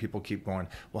about that, and people keep going,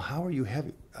 well, how are you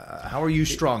heavy? How are you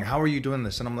strong? How are you doing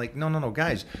this? And I'm like, no,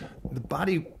 guys, the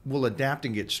body will adapt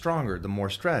and get stronger the more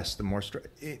stress,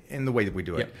 in the way that we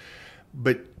do it. Yep.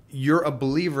 But you're a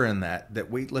believer in that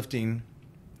weightlifting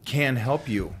can help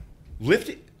you.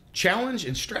 Challenge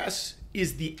and stress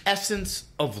is the essence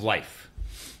of life.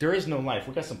 There is no life.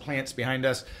 We've got some plants behind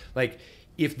us.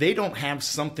 If they don't have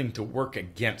something to work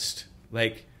against,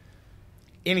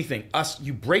 anything,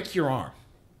 you break your arm,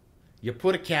 you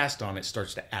put a cast on, it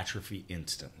starts to atrophy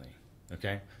instantly.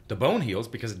 Okay? The bone heals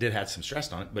because it did have some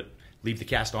stress on it, but leave the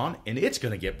cast on and it's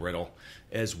going to get brittle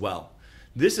as well.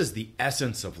 This is the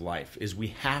essence of life, is we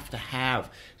have to have,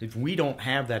 if we don't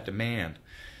have that demand,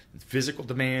 physical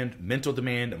demand, mental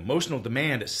demand, emotional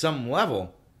demand at some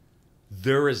level,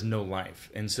 there is no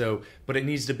life. And so, but it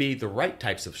needs to be the right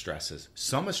types of stresses.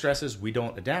 Some of stresses we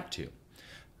don't adapt to.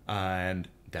 And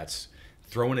that's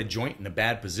throwing a joint in a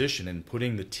bad position and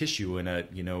putting the tissue in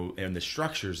and the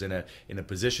structures in a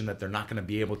position that they're not going to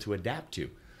be able to adapt to.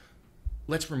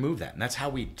 Let's remove that. And that's how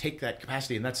we take that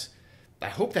capacity. And I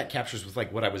hope that captures with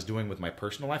what I was doing with my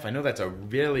personal life. I know that's a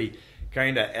really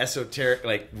kind of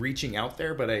esoteric, reaching out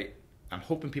there, but I'm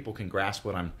hoping people can grasp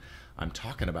what I'm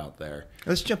talking about there.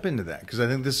 Let's jump into that, because I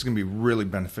think this is going to be really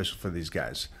beneficial for these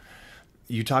guys.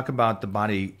 You talk about the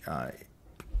body,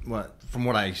 from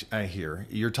what I hear,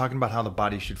 you're talking about how the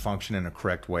body should function in a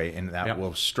correct way, and that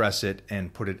will stress it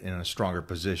and put it in a stronger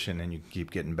position, and you keep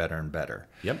getting better and better.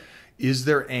 Yep. Is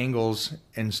there angles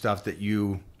and stuff that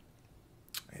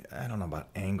I don't know about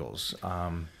angles,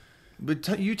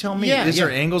 but you tell me, is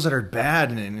there angles that are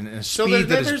bad and a speed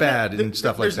that is bad and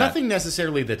stuff like that? There's nothing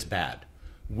necessarily that's bad.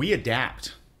 We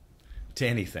adapt to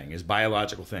anything as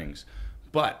biological things.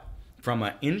 But from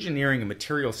an engineering and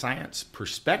material science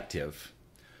perspective,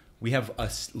 we have a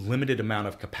limited amount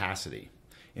of capacity.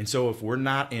 And so if we're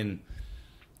not in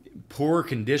poor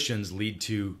conditions, lead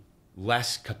to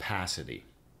less capacity.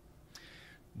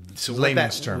 So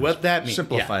layman's terms. What that means.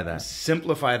 Simplify that.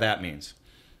 Simplify that means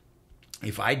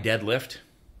if I deadlift,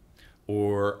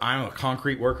 or I'm a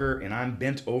concrete worker and I'm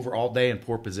bent over all day in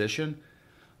poor position,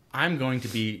 I'm going to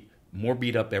be more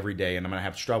beat up every day, and I'm going to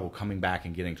have trouble coming back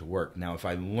and getting to work. Now, if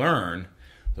I learn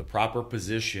the proper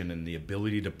position and the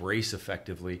ability to brace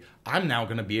effectively, I'm now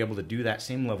going to be able to do that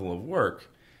same level of work,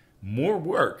 more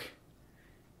work,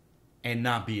 and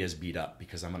not be as beat up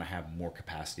because I'm going to have more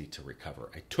capacity to recover.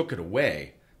 I took it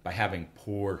away by having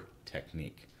poor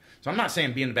technique. So I'm not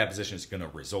saying being in a bad position is going to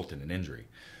result in an injury,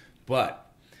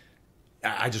 but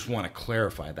I just want to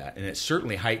clarify that. And it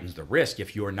certainly heightens the risk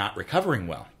if you're not recovering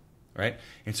well, right?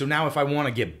 And so now if I want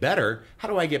to get better, how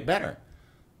do I get better?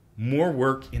 More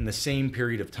work in the same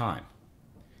period of time.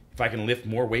 If I can lift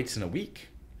more weights in a week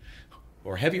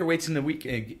or heavier weights in a week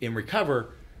and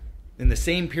recover in the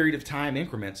same period of time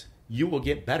increments, you will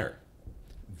get better.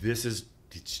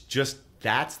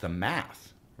 That's the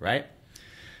math, right?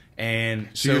 And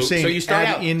so you're saying so you start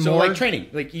out, so more? like training,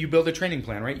 like you build a training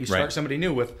plan, right? You start somebody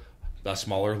new with a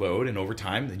smaller load, and over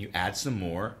time, then you add some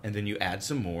more, and then you add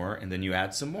some more, and then you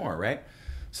add some more, right?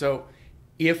 So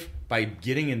if by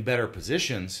getting in better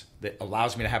positions that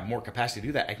allows me to have more capacity to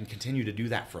do that, I can continue to do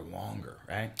that for longer,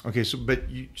 right? Okay, so but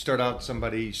you start out,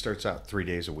 somebody starts out 3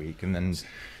 days a week, and then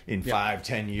in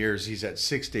 5-10 years, he's at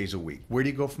 6 days a week. Where do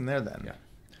you go from there then? Yeah.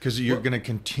 Because you're going to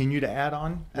continue to add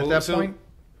on at that point?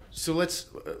 So let's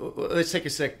take a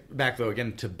sec back though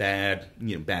again to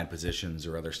bad positions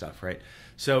or other stuff, right?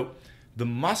 So the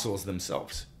muscles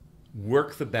themselves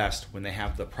work the best when they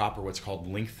have the proper what's called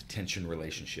length tension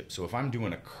relationship. So if I'm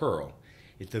doing a curl,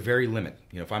 at the very limit,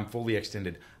 if I'm fully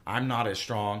extended, I'm not as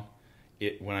strong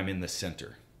when I'm in the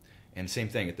center. And same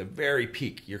thing at the very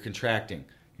peak, you're contracting,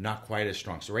 not quite as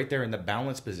strong. So right there in the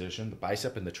balance position, the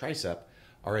bicep and the tricep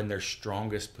are in their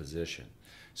strongest position.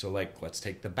 So like let's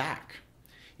take the back.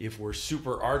 If we're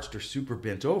super arched or super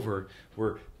bent over,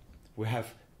 we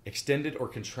have extended or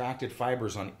contracted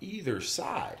fibers on either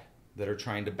side that are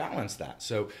trying to balance that.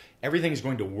 So everything is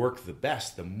going to work the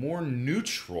best the more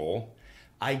neutral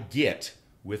I get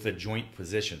with a joint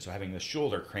position. So having the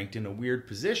shoulder cranked in a weird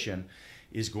position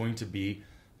is going to be,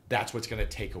 that's what's going to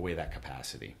take away that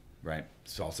capacity, right?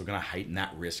 It's also going to heighten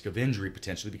that risk of injury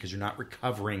potentially because you're not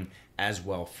recovering as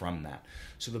well from that.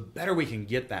 So the better we can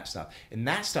get that stuff, and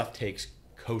that stuff takes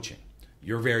coaching.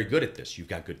 You're very good at this. You've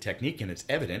got good technique, and it's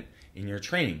evident in your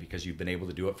training because you've been able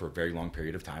to do it for a very long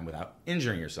period of time without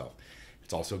injuring yourself.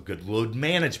 It's also good load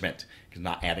management because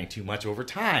not adding too much over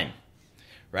time,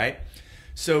 right?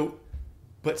 So,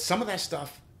 but some of that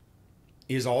stuff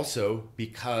is also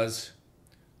because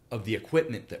of the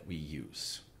equipment that we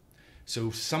use. So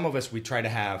some of us, we try to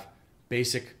have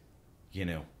basic,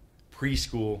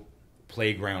 preschool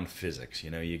playground physics.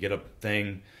 You get a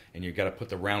thing and you've got to put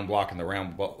the round block in the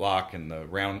round block and the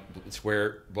round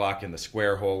square block in the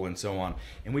square hole and so on.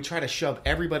 And we try to shove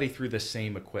everybody through the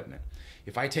same equipment.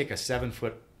 If I take a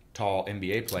 7-foot tall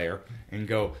NBA player and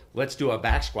go, let's do a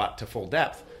back squat to full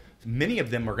depth, many of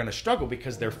them are going to struggle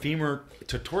because their femur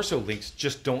to torso links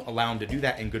just don't allow them to do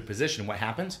that in good position. What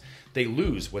happens? They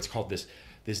lose what's called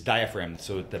this diaphragm,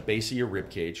 so at the base of your rib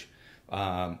cage,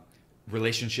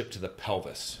 relationship to the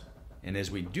pelvis. And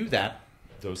as we do that,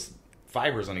 those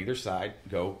fibers on either side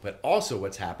go, but also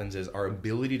what happens is our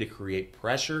ability to create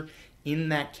pressure in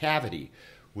that cavity,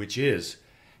 which is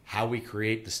how we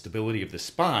create the stability of the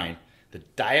spine. The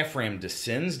diaphragm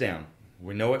descends down.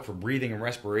 We know it for breathing and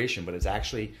respiration, but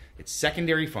its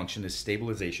secondary function is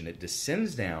stabilization. It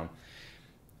descends down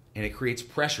and it creates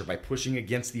pressure by pushing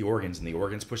against the organs, and the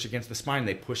organs push against the spine.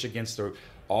 They push against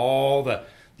all the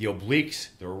obliques,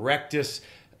 the rectus,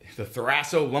 the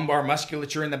thoracolumbar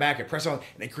musculature in the back. It presses on,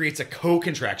 and it creates a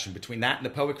co-contraction between that and the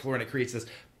pelvic floor, and it creates this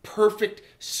perfect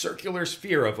circular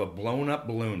sphere of a blown-up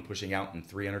balloon pushing out in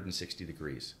 360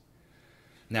 degrees.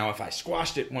 Now, if I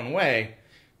squashed it one way,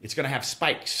 it's going to have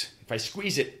spikes. If I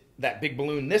squeeze it, that big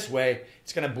balloon this way,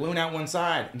 it's going to balloon out one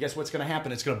side. And guess what's going to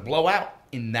happen? It's going to blow out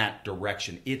in that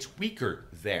direction. It's weaker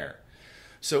there.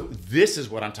 So this is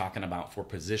what I'm talking about for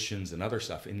positions and other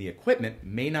stuff. And the equipment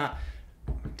may not,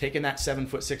 taking that 7'6"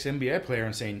 NBA player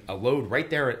and saying a load right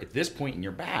there at this point in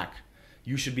your back,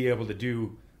 you should be able to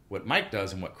do what Mike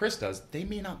does and what Chris does, they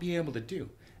may not be able to do.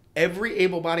 Every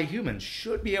able-bodied human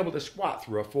should be able to squat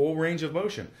through a full range of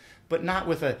motion, but not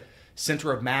with a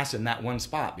center of mass in that one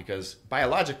spot, because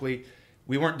biologically,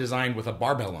 we weren't designed with a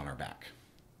barbell on our back.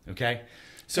 Okay?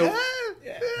 So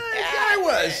I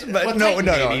was, but well,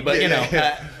 no. Maybe,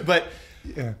 but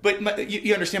but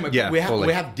you understand what we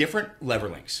have different lever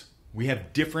lengths. We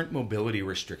have different mobility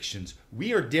restrictions.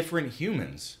 We are different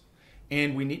humans,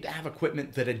 and we need to have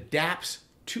equipment that adapts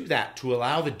to that to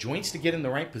allow the joints to get in the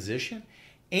right position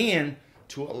and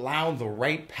to allow the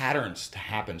right patterns to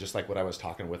happen, just like what I was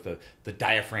talking with the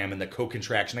diaphragm and the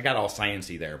co-contraction. I got all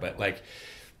sciencey there, but like...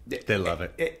 They love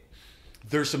it.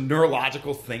 there's some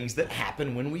neurological things that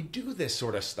happen when we do this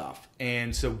sort of stuff.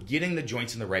 And so getting the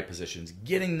joints in the right positions,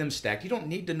 getting them stacked, you don't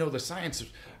need to know the science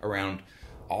around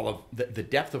all of the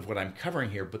depth of what I'm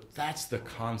covering here, but that's the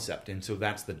concept. And so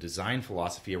that's the design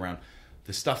philosophy around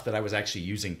the stuff that I was actually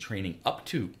using training up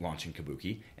to launching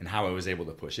Kabuki and how I was able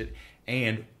to push it,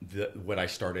 and what I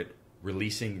started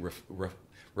releasing,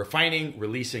 refining,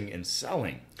 releasing, and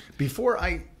selling. Before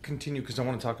I continue, because I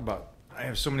want to talk about, I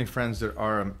have so many friends that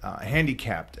are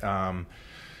handicapped,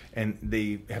 and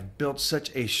they have built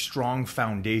such a strong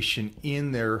foundation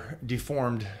in their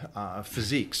deformed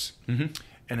physiques. Mm-hmm.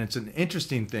 And it's an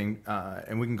interesting thing,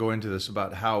 and we can go into this,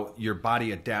 about how your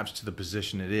body adapts to the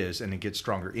position it is, and it gets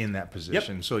stronger in that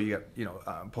position. Yep. So you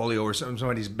got, polio or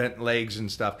somebody's bent legs and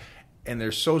stuff, and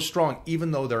they're so strong,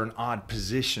 even though they're in odd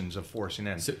positions of forcing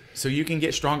in. So you can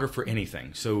get stronger for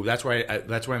anything. So that's why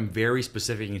I'm very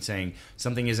specific in saying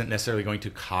something isn't necessarily going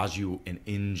to cause you an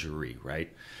injury, right?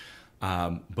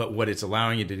 But what it's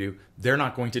allowing you to do, they're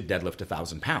not going to deadlift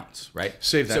 1,000 pounds, right?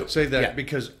 Save that, yeah.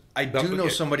 Because I do know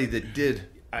somebody that did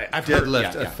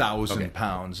deadlift 1,000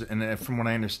 pounds, and from what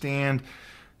I understand,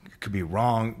 it could be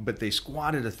wrong, but they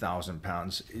squatted 1,000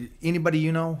 pounds. Anybody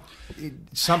you know,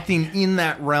 something in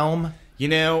that realm?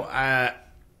 I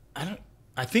don't.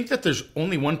 I think that there's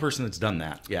only one person that's done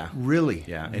that. Yeah. Really?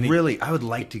 Yeah. And really, I would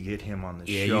like to get him on the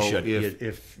show. Yeah, you should.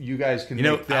 If you guys can.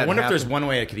 Make that I wonder happen. if there's one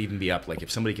way it could even be up. Like if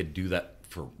somebody could do that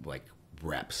for like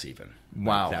reps, even.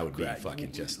 Wow. Like, that would be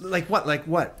fucking just. Like what? Like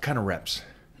what kind of reps?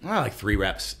 Well, like 3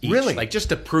 reps each. Really? Like just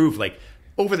to prove, like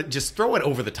just throw it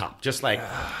over the top. Just like,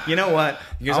 you know what?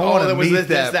 I want to meet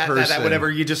that person. That, whatever.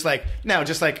 You just like,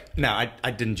 no, I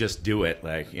didn't just do it.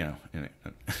 Like,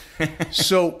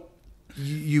 So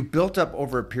you built up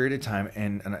over a period of time,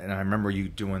 and I remember you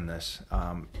doing this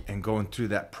and going through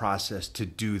that process to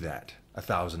do that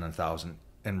 1,000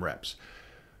 and reps.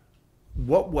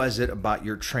 What was it about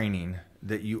your training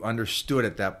that you understood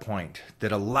at that point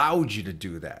that allowed you to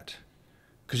do that?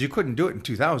 Because you couldn't do it in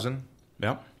 2000.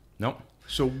 Nope.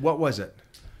 So what was it?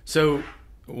 So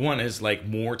one is like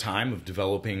more time of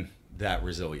developing that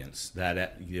resilience,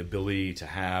 the ability to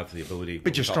have the ability.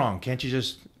 But you're strong. Can't you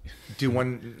just do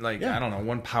one, I don't know,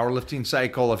 one powerlifting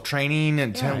cycle of training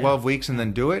in 10, 12 weeks and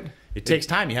then do it? It takes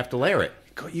time. You have to layer it.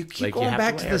 You keep going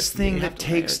back to this thing that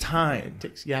takes time.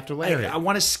 You have to layer it. I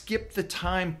want to skip the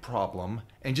time problem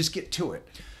and just get to it.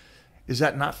 Is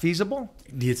that not feasible?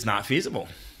 It's not feasible.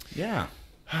 Yeah.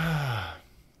 I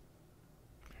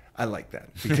like that,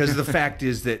 because the fact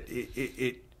is that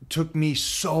it took me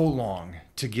so long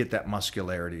to get that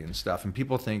muscularity and stuff, and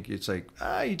people think it's like,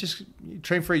 you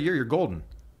train for a year, you're golden.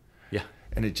 Yeah.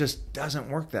 And it just doesn't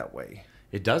work that way.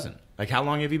 It doesn't. Like, how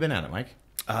long have you been at it, Mike?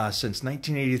 Since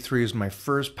 1983 was my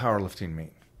first powerlifting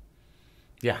meet.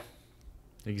 Yeah,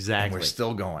 exactly. And we're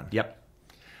still going. Yep.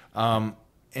 And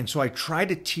so I try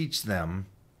to teach them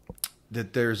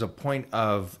that there's a point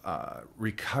of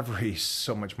recovery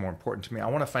so much more important to me. I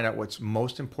want to find out what's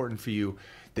most important for you,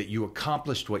 that you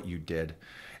accomplished what you did.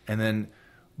 And then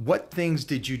what things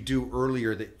did you do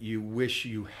earlier that you wish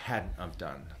you hadn't have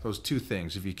done? Those 2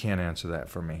 things, if you can't answer that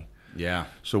for me. Yeah.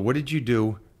 So what did you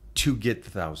do to get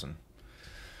the 1,000?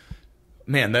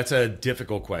 Man, that's a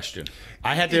difficult question.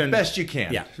 I had to, as best you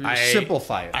can. Yeah.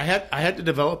 Simplify it. I had to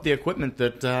develop the equipment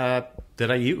that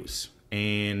I use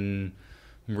and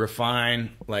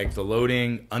refine like the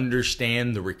loading,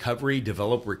 understand the recovery,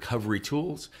 develop recovery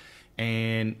tools.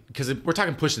 And because we're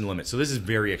talking pushing the limit, so this is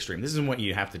very extreme. This isn't what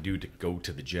you have to do to go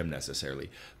to the gym necessarily,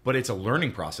 but it's a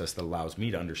learning process that allows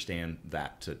me to understand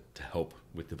that to help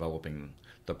with developing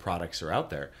the products that are out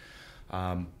there.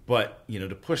 But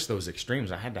to push those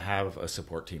extremes, I had to have a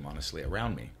support team, honestly,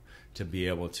 around me to be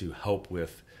able to help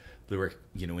with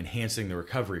enhancing the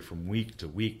recovery from week to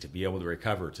week, to be able to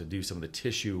recover, to do some of the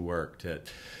tissue work, to,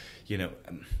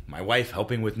 my wife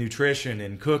helping with nutrition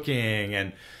and cooking.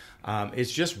 And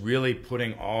it's just really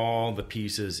putting all the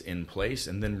pieces in place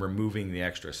and then removing the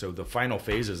extra. So the final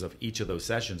phases of each of those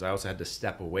sessions, I also had to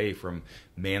step away from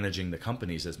managing the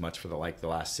companies as much for the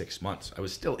last 6 months. I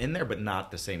was still in there, but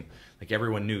not the same. Like,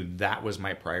 everyone knew that was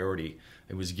my priority.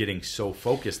 I was getting so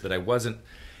focused that I wasn't,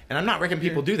 and I'm not recommending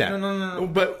people do that. No.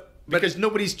 But because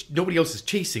nobody else is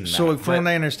chasing that. So from what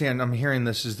I understand, I'm hearing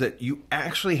this, is that you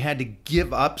actually had to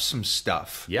give up some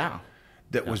stuff. Yeah.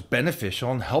 That was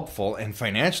beneficial and helpful and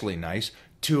financially nice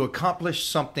to accomplish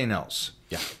something else.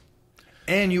 Yeah.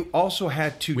 And you also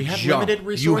had to We have jump. limited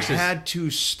resources. You had to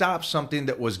stop something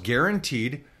that was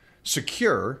guaranteed,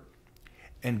 secure,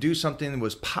 and do something that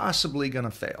was possibly going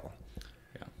to fail.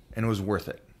 Yeah. And it was worth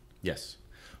it. Yes.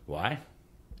 Why?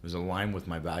 It was aligned with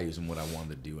my values and what I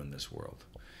wanted to do in this world.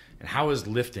 And how is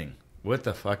lifting What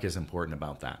the fuck is important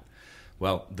about that?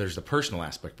 Well, there's the personal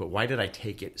aspect, but why did I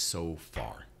take it so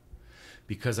far?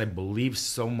 Because I believe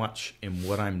so much in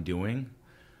what I'm doing,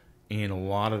 and a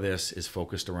lot of this is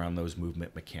focused around those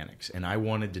movement mechanics. And I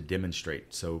wanted to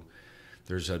demonstrate. So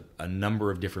there's a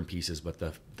number of different pieces, but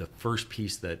the first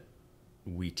piece that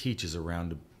we teach is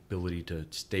around ability to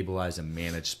stabilize and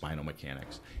manage spinal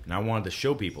mechanics. And I wanted to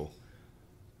show people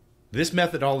this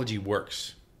methodology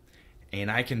works. And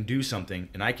I can do something,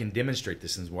 and I can demonstrate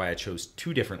this. And this is why I chose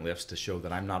 2 different lifts to show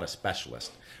that I'm not a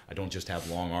specialist. I don't just have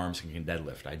long arms and can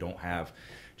deadlift. I don't have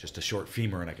just a short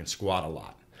femur and I can squat a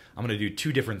lot. I'm going to do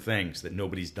 2 different things that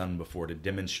nobody's done before to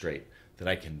demonstrate that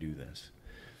I can do this.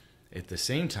 At the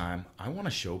same time, I want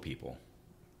to show people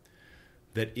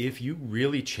that if you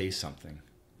really chase something,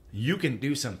 you can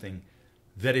do something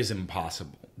that is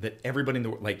impossible. That everybody in the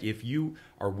world, like if you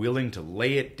are willing to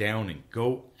lay it down and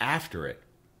go after it.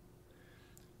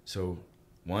 So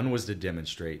 1 was to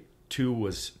demonstrate, 2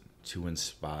 was to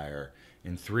inspire,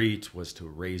 and 3 was to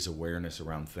raise awareness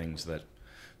around things that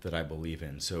I believe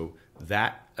in. So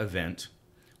that event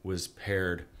was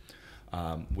paired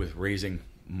with raising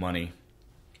money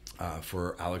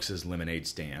for Alex's Lemonade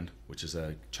Stand, which is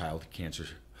a child cancer,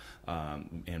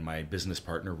 and my business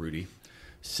partner, Rudy,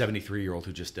 73-year-old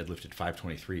who just deadlifted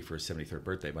 523 for his 73rd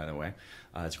birthday, by the way.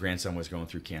 His grandson was going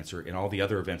through cancer, and all the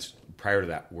other events prior to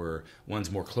that were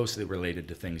ones more closely related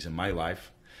to things in my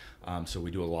life. So we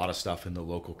do a lot of stuff in the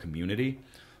local community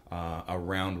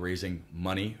around raising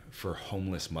money for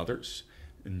homeless mothers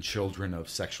and children of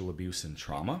sexual abuse and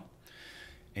trauma,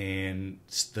 and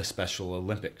the Special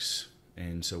Olympics.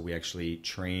 And so we actually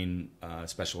train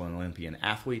Special Olympian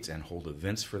athletes and hold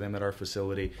events for them at our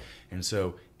facility. And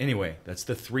so anyway, that's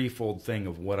the threefold thing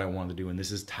of what I want to do. And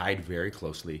this is tied very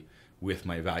closely with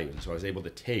my value. And so I was able to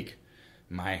take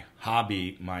my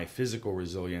hobby, my physical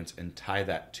resilience, and tie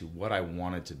that to what I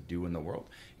wanted to do in the world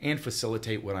and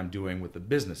facilitate what I'm doing with the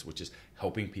business, which is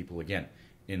helping people again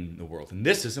in the world. And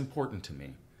this is important to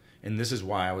me. And this is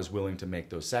why I was willing to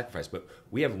make those sacrifices. But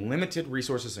we have limited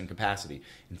resources and capacity,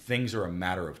 and things are a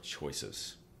matter of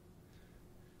choices.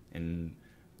 And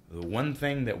the one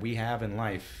thing that we have in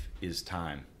life is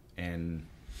time. And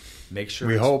make sure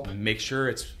make sure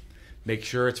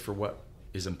it's for what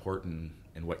is important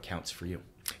and what counts for you.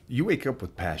 You wake up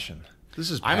with passion. This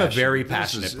is passion. I'm a very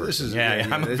passionate person.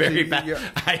 I'm a very passionate.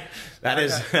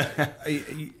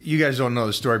 You guys don't know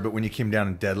the story, but when you came down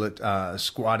and deadlift,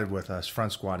 squatted with us,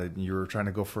 front squatted, and you were trying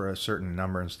to go for a certain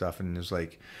number and stuff, and there's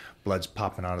like blood's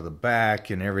popping out of the back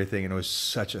and everything, and it was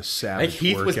such a savage Like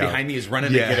Heath workout. was behind me, he's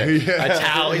running to get a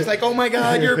towel. He's like, "Oh my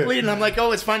God, you're bleeding." I'm like,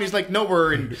 "Oh, it's fine." He's like, "No,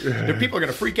 the people are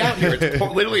going to freak out here. It's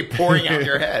literally pouring out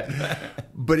your head."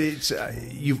 But it's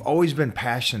you've always been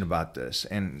passionate about this,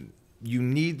 and you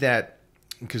need that.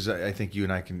 Because I think you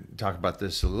and I can talk about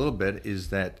this a little bit, is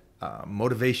that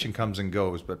motivation comes and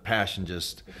goes, but passion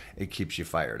it keeps you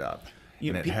fired up.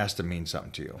 And it has to mean something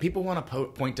to you. People want to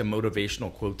point to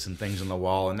motivational quotes and things on the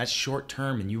wall, and that's short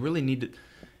term, and you really need to,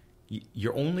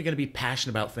 you're only going to be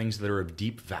passionate about things that are of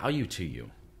deep value to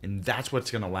you. And that's what's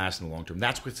going to last in the long term.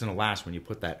 That's what's going to last when you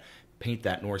paint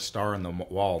that North Star on the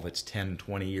wall that's 10,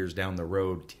 20 years down the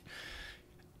road,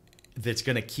 that's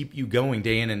going to keep you going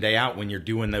day in and day out when you're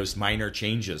doing those minor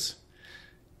changes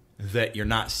that you're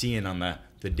not seeing on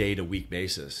the day-to-week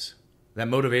basis. That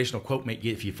motivational quote may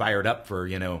get you fired up for,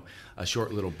 a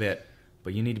short little bit,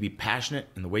 but you need to be passionate,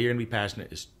 and the way you're going to be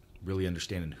passionate is really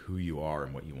understanding who you are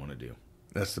and what you want to do.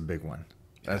 That's the big one.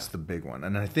 That's the big one.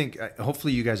 And I think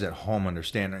hopefully you guys at home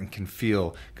understand and can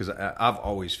feel, because I've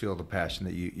always feel the passion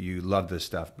that you love this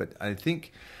stuff. But I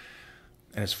think,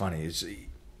 and it's funny,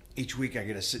 each week I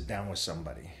get to sit down with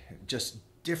somebody, just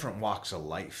different walks of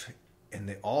life, and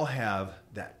they all have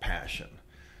that passion.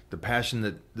 The passion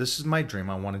that this is my dream,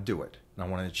 I want to do it, and I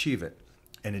want to achieve it.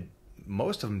 And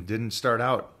most of them didn't start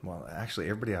out, well, actually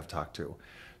everybody I've talked to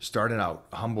started out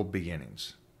humble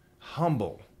beginnings.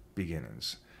 Humble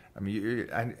beginnings. I mean,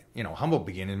 humble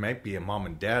beginning might be a mom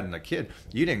and dad and a kid.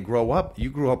 You didn't grow up. You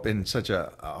grew up in such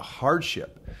a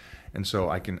hardship. And so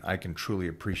I can truly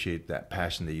appreciate that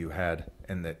passion that you had,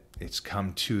 and that it's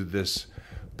come to this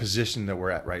position that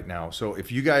we're at right now. So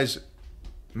if you guys,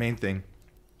 main thing,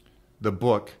 the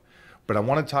book, but I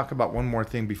want to talk about one more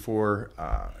thing before,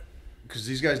 because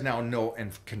these guys now know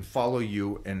and can follow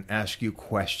you and ask you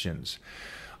questions.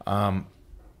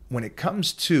 When it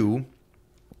comes to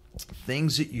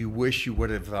things that you wish you would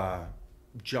have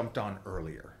jumped on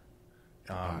earlier,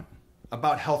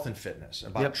 about health and fitness,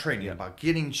 about training, about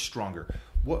getting stronger,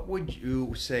 what would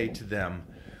you say to them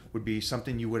would be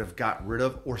something you would have got rid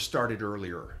of or started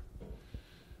earlier?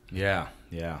 Yeah.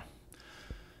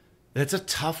 That's a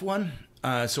tough one.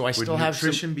 So I Would still have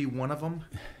nutrition be one of them?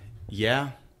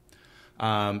 Yeah.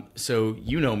 So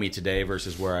you know me today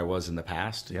versus where I was in the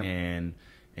past. Yep.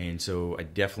 And so I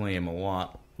definitely am a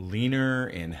lot leaner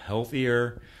and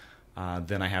healthier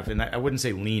than I have. And I wouldn't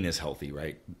say lean is healthy,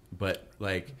 right? But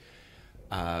like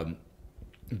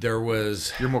there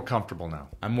was... You're more comfortable now.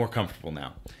 I'm more comfortable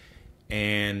now.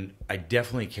 And I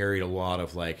definitely carried a lot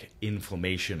of like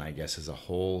inflammation, I guess, as a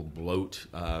whole, bloat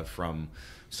from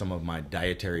some of my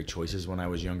dietary choices when I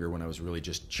was younger, when I was really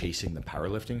just chasing the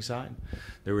powerlifting side.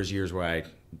 There was years where I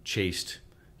chased,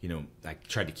 I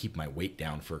tried to keep my weight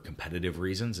down for competitive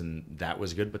reasons, and that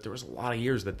was good. But there was a lot of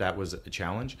years that was a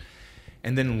challenge.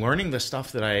 And then learning the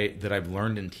stuff that I've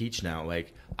learned and teach now,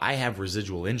 like I have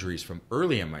residual injuries from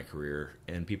early in my career,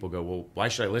 and people go, well, why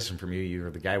should I listen from you? You're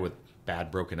the guy with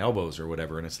bad broken elbows or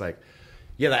whatever. And it's like,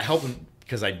 yeah, that helped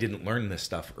because I didn't learn this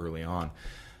stuff early on.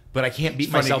 But I can't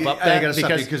beat myself up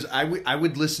because I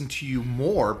would listen to you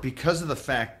more because of the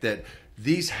fact that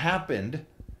these happened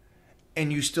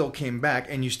and you still came back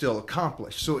and you still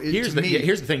accomplished. So here's the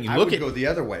thing. I would go the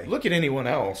other way. Look at anyone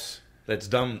else that's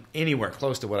done anywhere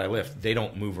close to what I lift. They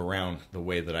don't move around the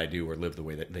way that I do or live the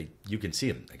way that you can see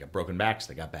them. They got broken backs.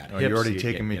 They got bad hips. You're already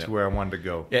taking me to where I wanted to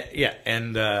go. Yeah.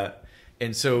 And the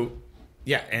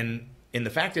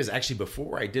fact is, actually,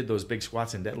 before I did those big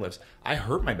squats and deadlifts, I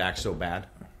hurt my back so bad.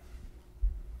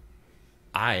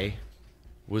 I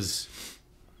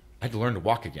had to learn to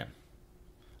walk again.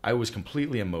 I was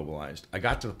completely immobilized. I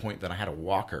got to the point that I had a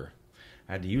walker.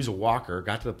 I had to use a walker,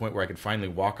 got to the point where I could finally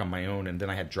walk on my own, and then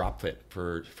I had drop fit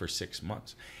for 6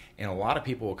 months. And a lot of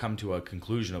people will come to a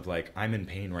conclusion of like, I'm in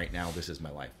pain right now, this is my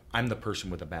life. I'm the person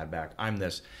with a bad back, I'm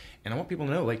this. And I want people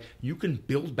to know, like, you can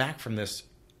build back from this.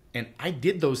 And I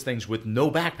did those things with no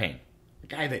back pain. The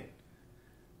guy that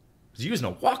was using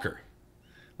a walker.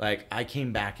 Like, I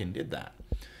came back and did that.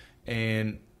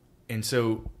 And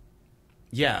so,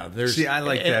 yeah, there's... See, I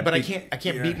like that. But I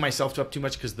can't beat myself up too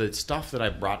much because the stuff that I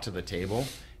brought to the table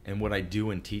and what I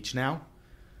do and teach now,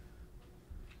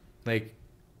 like,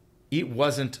 it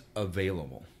wasn't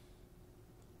available.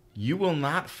 You will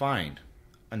not find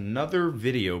another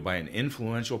video by an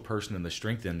influential person in the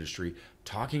strength industry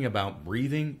talking about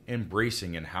breathing and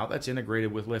bracing and how that's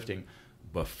integrated with lifting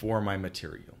before my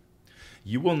material.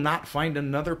 You will not find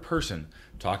another person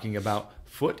talking about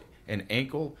foot and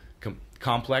ankle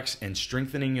complex and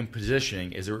strengthening and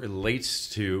positioning as it relates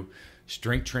to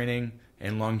strength training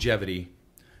and longevity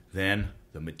than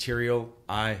the material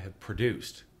I have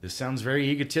produced. This sounds very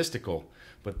egotistical,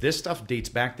 but this stuff dates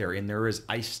back there, and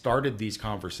I started these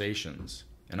conversations,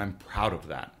 and I'm proud of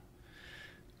that.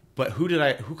 But who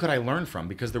could I learn from?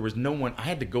 Because there was no one. I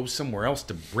had to go somewhere else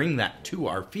to bring that to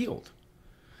our field.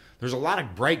 There's a lot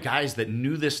of bright guys that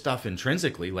knew this stuff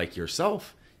intrinsically, like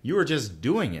yourself. You were just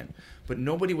doing it. But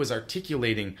nobody was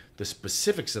articulating the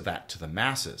specifics of that to the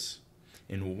masses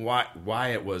and why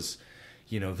it was,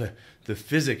 the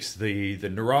physics, the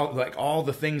neuro, like all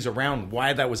the things around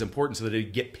why that was important so that it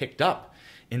would get picked up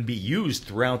and be used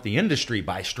throughout the industry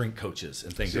by strength coaches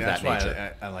and things of that nature.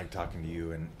 That's why I like talking to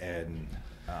you and Ed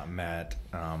and Matt.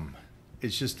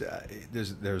 It's just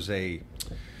there's a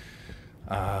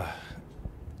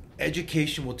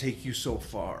education will take you so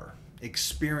far.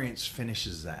 Experience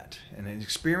finishes that, and an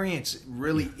experience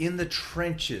really in the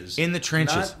trenches. In the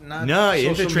trenches, not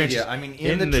in the trenches. Media. I mean,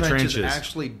 in the trenches,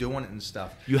 actually doing it and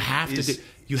stuff. You have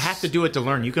to do it to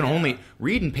learn. You can only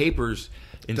read in papers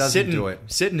and sit in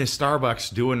a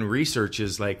Starbucks doing research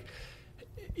is like,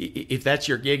 if that's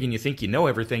your gig and you think you know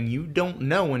everything, you don't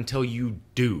know until you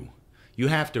do. You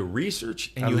have to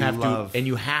research and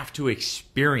you have to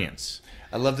experience.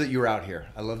 I love that you're out here.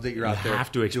 I love that you're out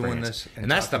there doing this. And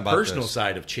that's the personal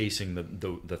side of chasing the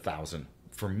 1,000.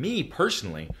 For me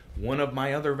personally, one of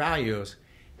my other values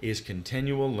is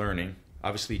continual learning.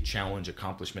 Obviously, challenge,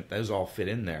 accomplishment, those all fit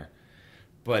in there.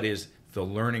 But is the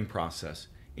learning process.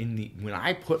 When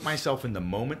I put myself in the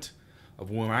moment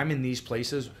of when I'm in these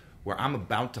places where I'm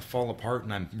about to fall apart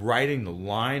and I'm riding the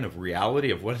line of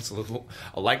reality of what it's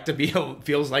feels like to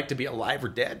be alive or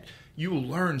dead, you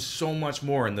learn so much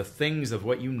more, and the things of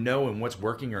what you know and what's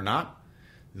working or not,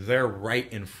 they're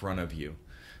right in front of you.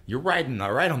 You're riding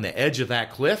right on the edge of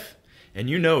that cliff, and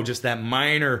you know just that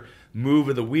minor move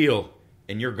of the wheel,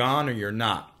 and you're gone or you're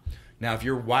not. Now, if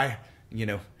you're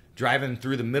driving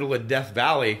through the middle of Death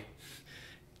Valley,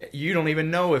 you don't even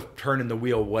know if turning the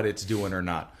wheel what it's doing or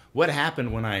not. What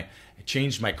happened when I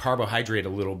changed my carbohydrate a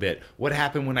little bit? What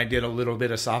happened when I did a little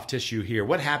bit of soft tissue here?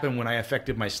 What happened when I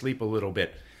affected my sleep a little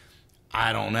bit?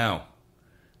 I don't know.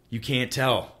 You can't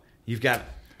tell. You've got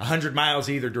 100 miles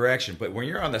either direction. But when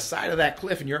you're on the side of that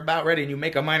cliff and you're about ready and you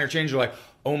make a minor change, you're like,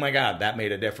 oh my God, that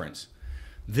made a difference.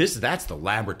 That's the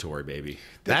laboratory, baby.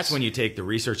 That's when you take the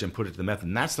research and put it to the method.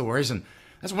 And that's the reason.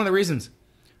 That's one of the reasons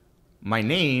my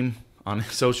name on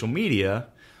social media,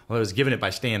 well, I was given it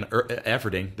by Stan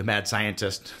Efferding, the mad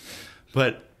scientist,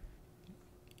 but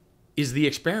is the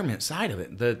experiment side of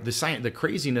it, the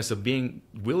craziness of being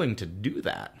willing to do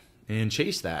that and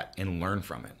chase that and learn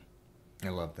from it. I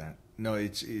love that. No,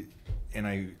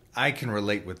 and I can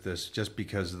relate with this just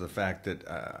because of the fact that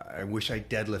I wish I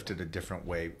deadlifted a different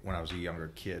way when I was a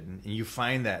younger kid. And you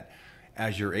find that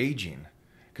as you're aging,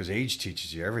 because age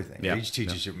teaches you everything. Yep. Age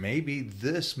teaches you maybe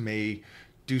this may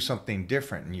do something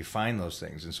different, and you find those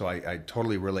things. And so I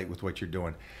totally relate with what you're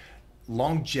doing.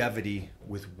 Longevity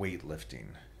with weightlifting.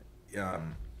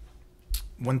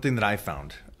 One thing that I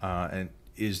found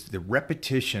is the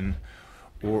repetition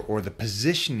or the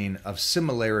positioning of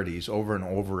similarities over and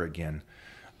over again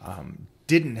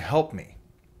didn't help me.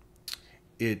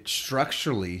 It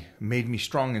structurally made me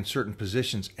strong in certain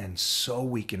positions and so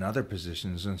weak in other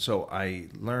positions. And so I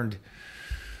learned,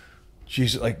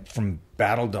 like from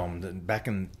Battle Dome back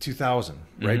in 2000,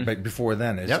 right? Mm-hmm. But before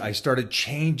then, Yep. I started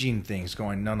changing things,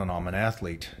 going, no, I'm an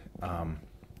athlete.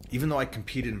 Even though I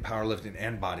competed in powerlifting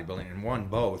and bodybuilding and won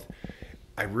both,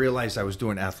 I realized I was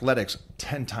doing athletics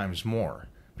 10 times more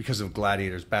because of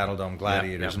gladiators, Battle Dome,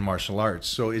 gladiators, and martial arts.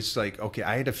 So it's like, okay,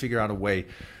 I had to figure out a way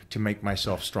to make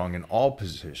myself strong in all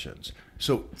positions.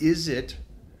 So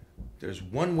there's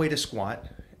one way to squat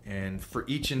and for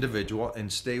each individual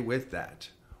and stay with that?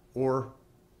 Or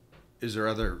is there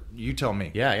other, you tell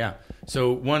me. Yeah.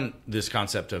 So this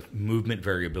concept of movement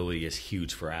variability is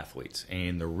huge for athletes,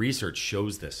 and the research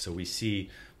shows this. So we see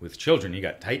with children, you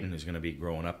got Titan who's going to be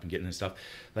growing up and getting this stuff.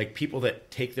 Like people that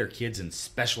take their kids and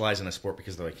specialize in a sport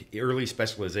because they're like early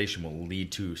specialization will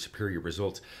lead to superior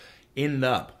results, end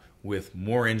up with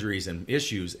more injuries and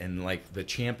issues. And like the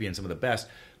champions, some of the best,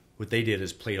 what they did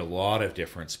is played a lot of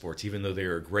different sports, even though they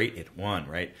were great at one,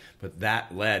 right? But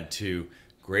that led to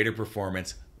greater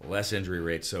performance, less injury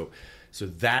rates. So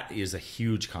that is a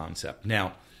huge concept.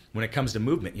 Now, when it comes to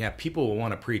movement, people will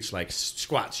want to preach like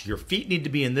squats. Your feet need to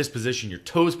be in this position. Your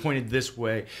toes pointed this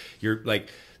way. You're like,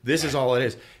 this is all it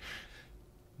is.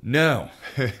 No.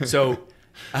 So,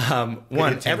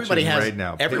 everybody has, right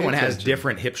now. everyone has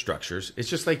different hip structures. It's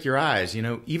just like your eyes,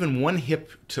 even one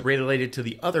hip related to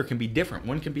the other can be different.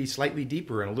 One can be slightly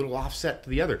deeper and a little offset to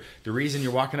the other. The reason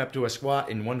you're walking up to a squat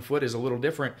and one foot is a little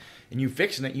different and you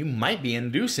fixing it, you might be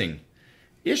inducing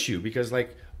issue because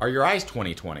like, are your eyes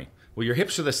 20/20? Well, your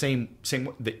hips are the same.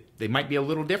 They might be a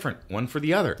little different, one for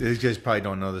the other. These guys probably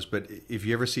don't know this, but if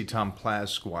you ever see Tom Plaz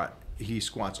squat, he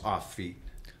squats off feet.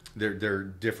 They're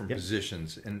different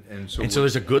positions, and so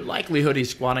there's a good likelihood he's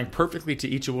squatting perfectly to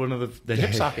each of one of the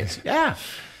hip sockets. Yeah.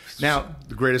 Now,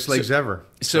 the greatest legs ever.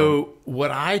 So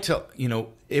what I tell,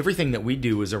 everything that we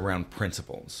do is around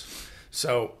principles.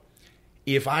 So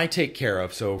if I take care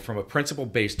of, from a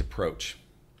principle-based approach,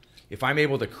 if I'm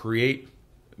able to create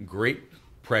great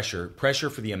pressure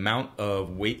for the amount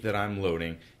of weight that I'm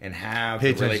loading and have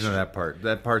pay attention to that part.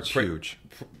 That part's huge.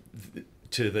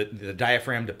 To the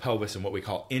diaphragm to pelvis and what we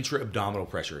call intra-abdominal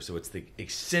pressure. So it's the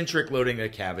eccentric loading of the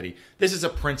cavity. This is a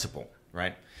principle,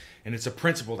 right? And it's a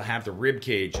principle to have the rib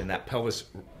cage and that pelvis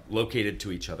located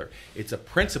to each other. It's a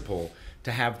principle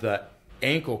to have the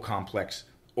ankle complex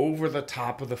over the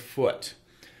top of the foot.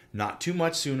 Not too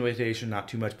much suination, not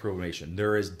too much pronation.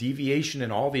 There is deviation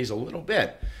in all these a little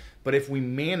bit. But if we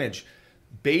manage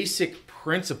basic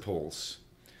principles,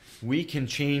 we can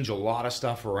change a lot of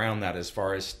stuff around that as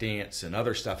far as stance and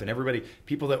other stuff. And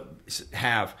people that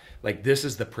have, like, this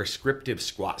is the prescriptive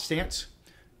squat stance,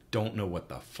 don't know what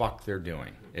the fuck they're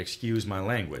doing. Excuse my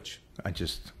language. I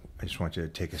just want you to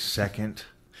take a second,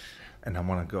 and I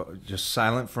want to go just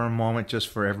silent for a moment, just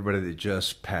for everybody that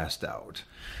just passed out.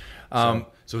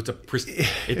 So it's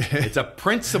a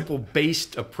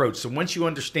principle-based approach. So once you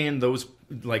understand those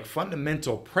like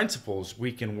fundamental principles,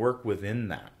 we can work within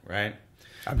that, right?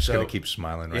 I'm just going to keep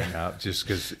smiling right now, just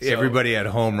because everybody at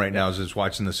home right now is just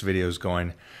watching this video is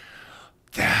going,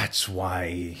 that's why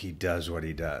he does what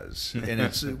he does. And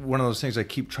it's one of those things I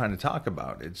keep trying to talk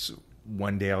about. It's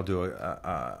one day I'll do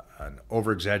an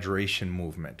over-exaggeration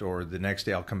movement, or the next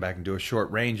day I'll come back and do a short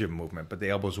range of movement, but the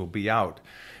elbows will be out.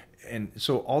 And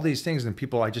so all these things, and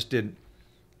people, I just did,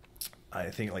 I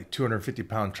think, like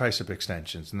 250-pound tricep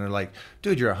extensions. And they're like,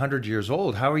 dude, you're 100 years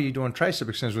old. How are you doing tricep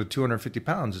extensions with 250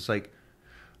 pounds? It's like,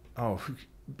 oh,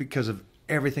 because of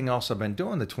everything else I've been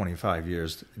doing the 25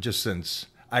 years, just since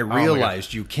I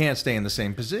realized you can't stay in the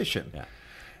same position. Yeah.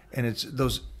 And it's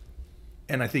those,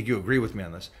 and I think you agree with me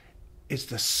on this, it's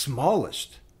the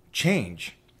smallest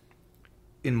change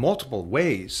in multiple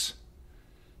ways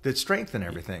that strengthen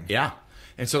everything. Yeah.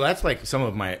 And so that's like some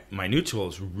of my new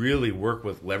tools really work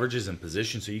with leverages and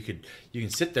positions. So you can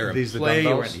sit there and play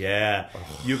around. Yeah.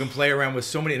 Oh. You can play around with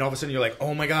so many, and all of a sudden you're like,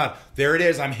 oh my God, there it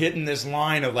is. I'm hitting this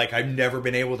line of like, I've never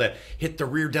been able to hit the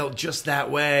rear delt just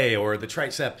that way, or the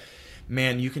tricep.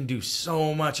 Man, you can do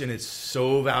so much, and it's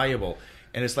so valuable.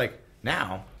 And it's like,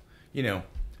 now,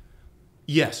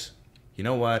 yes, you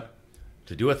know what?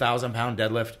 To do a 1,000-pound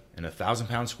deadlift and a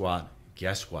 1,000-pound squat,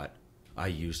 guess what? I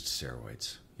used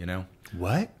steroids,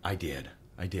 What? I did.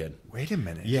 Wait a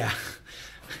minute. Yeah.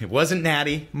 It wasn't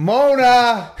natty.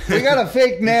 Mona! We got a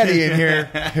fake natty in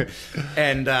here.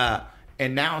 And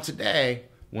now today,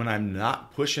 when I'm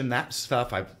not pushing that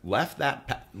stuff, I've left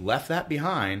that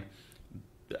behind.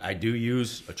 I do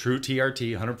use a true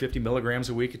TRT, 150 milligrams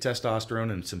a week of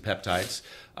testosterone and some peptides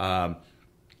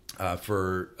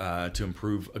to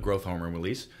improve a growth hormone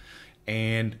release.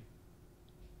 And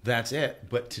that's it.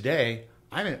 But today,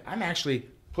 I'm actually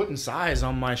putting size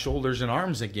on my shoulders and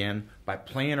arms again by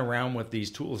playing around with these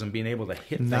tools and being able to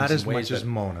hit things not as in ways much as that,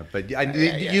 Mona, but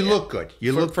you look good.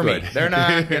 You look for good. Me. They're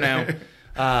not,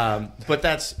 but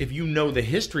that's, if you know the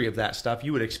history of that stuff,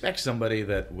 you would expect somebody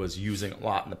that was using a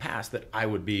lot in the past that I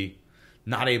would be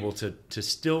not able to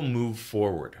still move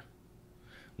forward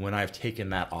when I've taken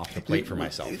that off the plate for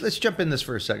myself. Let's jump in this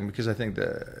for a second, because I think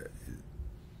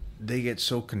they get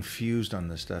so confused on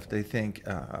this stuff. They think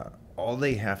all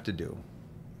they have to do,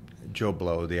 Joe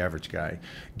Blow, the average guy,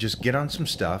 just get on some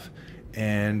stuff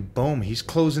and boom, he's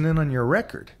closing in on your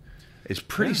record. It's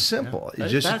pretty simple. Yeah. You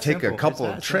just take simple. a couple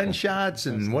of trend shots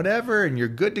and whatever, and you're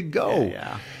good to go.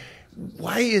 Yeah.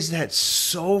 Why is that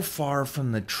so far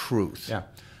from the truth? Yeah.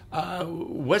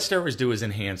 What steroids do is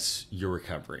enhance your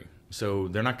recovery. So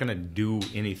they're not going to do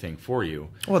anything for you.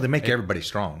 Well, they make everybody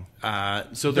strong.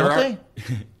 So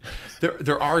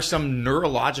there are some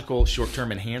neurological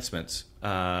short-term enhancements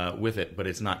with it, but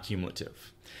it's not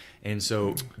cumulative. And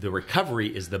so the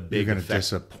recovery is the big effect. You're going to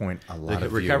disappoint a lot of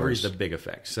viewers. The recovery is the big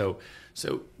effect. So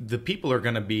the people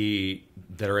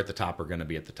that are at the top are going to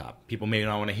be at the top. People may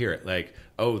not want to hear it. Like,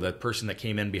 oh, the person that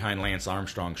came in behind Lance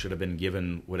Armstrong should have been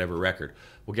given whatever record.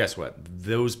 Well, guess what?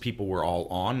 Those people were all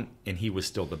on, and he was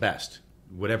still the best.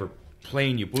 Whatever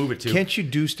plane you move it to. Can't you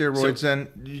do steroids then?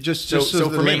 Just so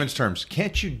for layman's terms,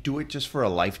 can't you do it just for a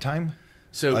lifetime?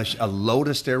 So a load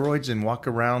of steroids and walk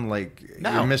around like you're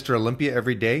Mr. Olympia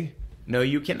every day? No,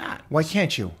 you cannot. Why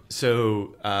can't you?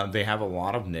 So they have a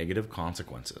lot of negative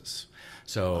consequences.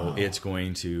 So it's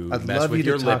going to mess with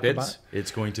your lipids.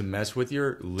 It's going to mess with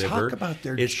your liver. Talk about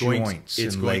their joints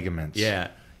and ligaments. Yeah,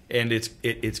 and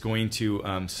it's going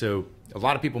to. So a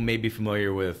lot of people may be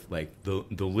familiar with like the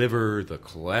liver, the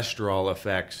cholesterol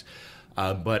effects,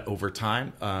 but over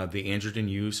time, the androgen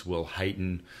use will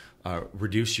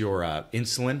reduce your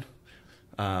insulin,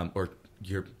 or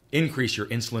increase your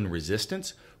insulin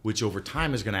resistance, which over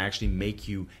time is going to actually make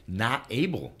you not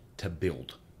able to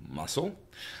build muscle,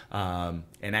 and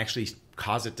actually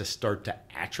cause it to start to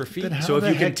atrophy. Then how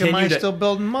the heck am I still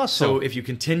building muscle? So if you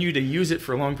continue to use it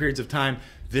for long periods of time,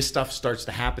 this stuff starts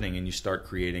to happening, and you start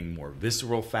creating more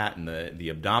visceral fat in the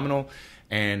abdominal.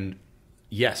 And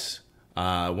yes,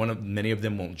 many of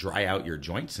them will dry out your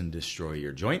joints and destroy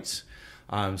your joints.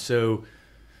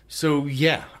 So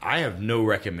yeah, I have no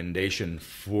recommendation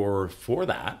for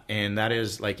that, and that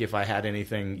is like if I had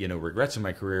anything regrets in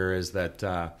my career is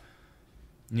that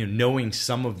knowing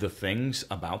some of the things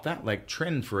about that, like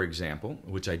Trin, for example,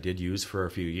 which I did use for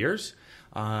a few years,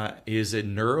 is a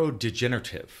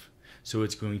neurodegenerative. So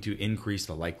it's going to increase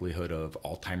the likelihood of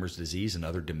Alzheimer's disease and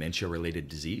other dementia-related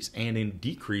disease, and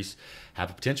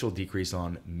have a potential decrease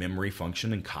on memory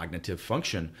function and cognitive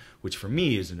function, which for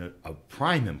me is of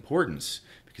prime importance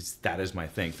because that is my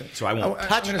thing. So I won't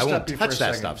touch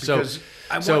that stuff.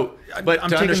 But I'm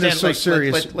taking this so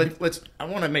serious. I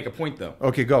want to make a point though.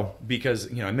 Okay, go. Because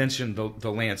I mentioned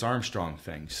the Lance Armstrong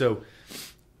thing. So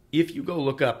if you go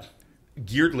look up.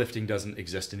 Geared lifting doesn't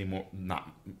exist anymore, not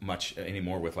much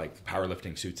anymore with like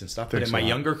powerlifting suits and stuff. But in my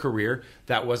younger career,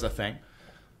 that was a thing.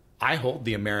 I hold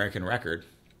the American record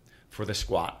for the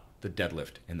squat, the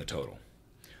deadlift, and the total.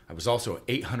 I was also an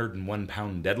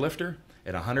 801-pound deadlifter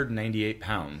at 198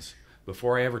 pounds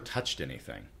before I ever touched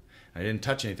anything. I didn't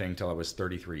touch anything until I was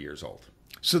 33 years old.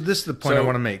 So this is the point I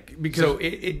want to make. Because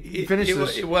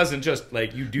it wasn't just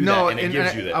like you do that and it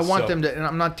gives you this. I want them to, and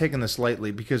I'm not taking this lightly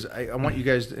because I want you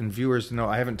guys and viewers to know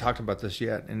I haven't talked about this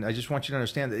yet, and I just want you to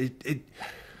understand that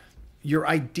your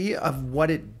idea of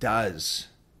what it does,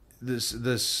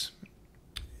 this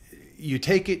you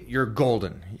take it, you're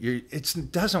golden.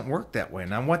 It doesn't work that way.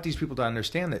 And I want these people to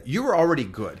understand that you were already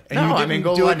good. And you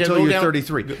didn't do it until you're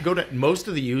 33. Most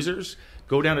of the users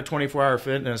go down to 24-hour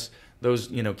fitness. Those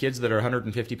kids that are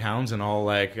 150 pounds and all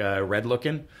like red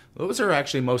looking. Those are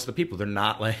actually most of the people. They're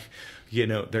not like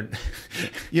they're.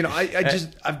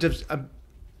 I've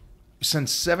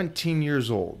since 17 years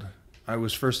old, I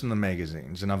was first in the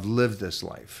magazines, and I've lived this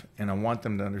life. And I want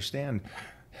them to understand,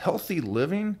 healthy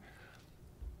living.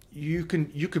 You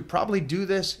could probably do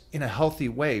this in a healthy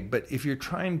way, but if you're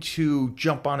trying to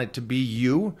jump on it to be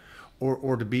you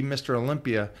or to be Mr.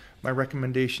 Olympia, my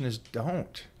recommendation is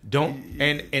don't.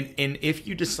 And if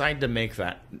you decide to make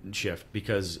that shift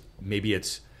because maybe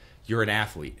you're an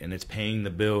athlete and it's paying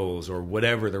the bills or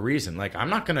whatever the reason, like I'm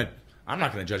not gonna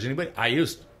judge anybody. I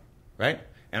used, right?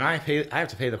 And I have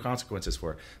to pay the consequences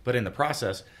for it. But in the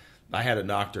process, I had a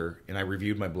doctor and I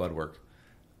reviewed my blood work.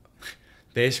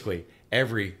 Basically,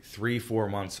 every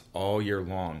 3-4 months all year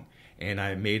long. And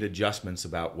I made adjustments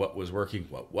about what was working,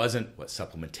 what wasn't, what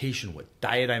supplementation, what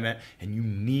diet I meant. And you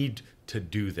need to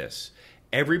do this.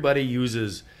 Everybody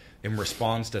uses and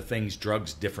responds to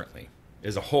drugs differently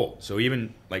as a whole. So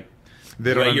even like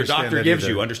the way your doctor gives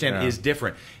you, is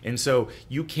different. And so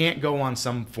you can't go on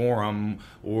some forum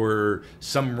or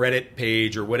some Reddit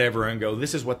page or whatever and go,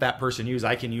 this is what that person used.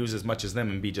 I can use as much as them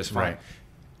and be just fine. Right.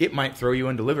 It might throw you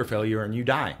into liver failure and you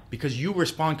die because you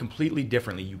respond completely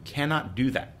differently. You cannot do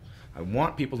that. I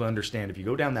want people to understand if you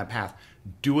go down that path,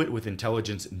 do it with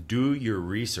intelligence, do your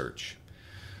research.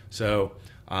 So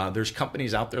there's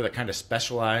companies out there that kind of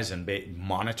specialize in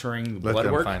monitoring blood work.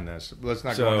 Let them find this. Let's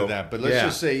not go into that. But let's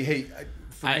just say, hey,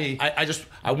 for me,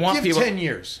 I want give people 10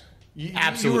 years.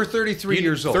 Absolutely. You were 33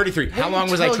 years old. 33. How long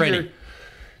was I training?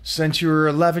 Since you were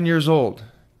 11 years old.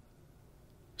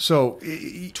 So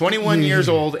 21 years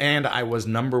old, and I was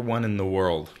 #1 in the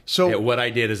world at what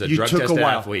I did as a drug tested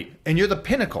athlete. And you're the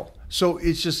pinnacle. So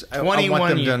it's just I want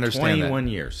them to understand 21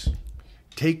 years.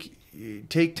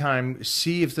 Take time,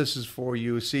 see if this is for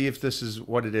you, see if this is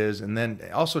what it is, and then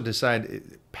also decide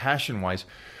passion-wise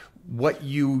what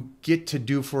you get to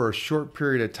do for a short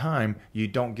period of time you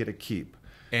don't get to keep.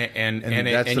 And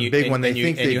that's the big one they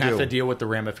think they do. And you have to deal with the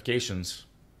ramifications.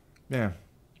 Yeah.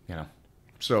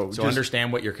 So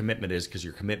understand what your commitment is because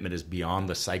your commitment is beyond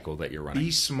the cycle that you're running.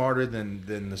 Be smarter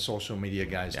than the social media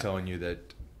guys telling you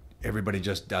that everybody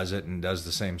just does it and does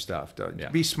the same stuff.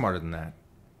 Be smarter than that.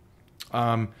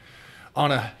 On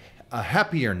a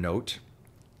happier note,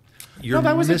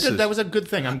 that was a good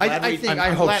thing. I'm glad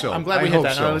I hope so. I'm glad we hit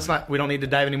that. No, it's not. We don't need to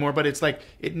dive anymore, but it's like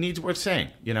it needs worth saying,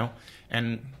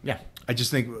 And yeah, I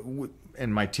just think.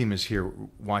 And my team is here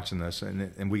watching this,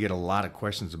 and we get a lot of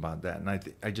questions about that. And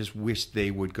I just wish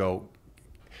they would go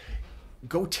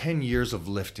 10 years of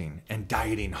lifting and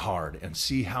dieting hard and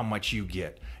see how much you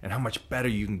get and how much better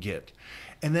you can get.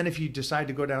 And then if you decide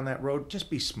to go down that road,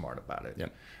 just be smart about it.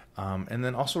 Yep. And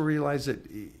then also realize that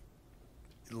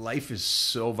life is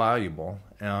so valuable.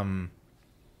 So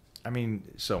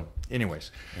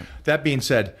anyways, That being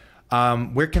said,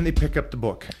 where can they pick up the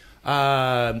book?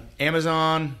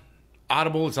 Amazon,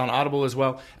 Audible. It's on Audible as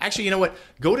well. Actually, you know what?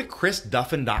 Go to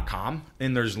chrisduffin.com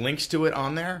and there's links to it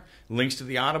on there, links to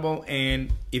the Audible.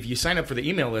 And if you sign up for the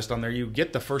email list on there, you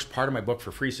get the first part of my book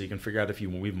for free so you can figure out if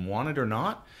you even want it or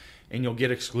not. And you'll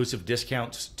get exclusive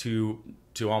discounts to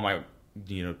all my,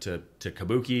 to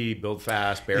Kabuki, Build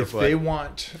Fast, Barefoot. If they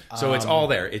want. So it's all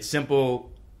there. It's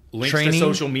simple. Links training. to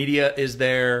social media is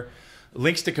there.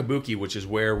 Links to Kabuki, which is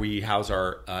where we house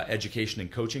our education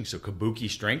and coaching. So Kabuki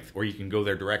Strength, or you can go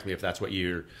there directly if that's what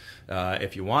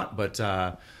if you want. But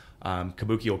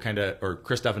Kabuki will or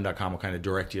chrisduffin.com will kind of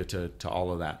direct you to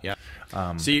all of that. Yeah.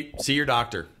 See your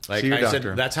doctor. Like I said,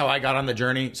 that's how I got on the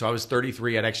journey. So I was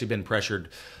 33. I'd actually been pressured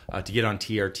to get on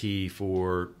TRT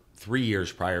for 3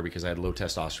 years prior because I had low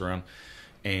testosterone.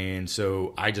 And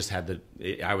so I just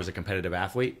I was a competitive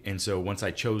athlete. And so once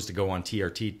I chose to go on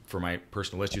TRT for my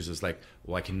personal issues, it was like,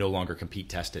 well, I can no longer compete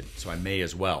tested. So I may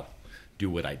as well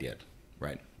do what I did.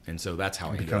 Right. And so that's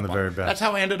how I ended up. That's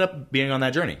how I ended up being on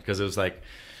that journey. Because it was like,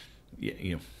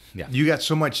 Yeah. You got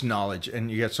so much knowledge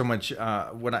and you got so much,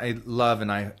 what I love,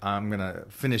 and I'm going to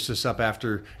finish this up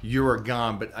after you are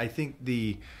gone, but I think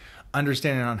the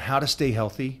understanding on how to stay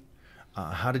healthy,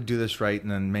 how to do this right,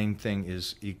 and then the main thing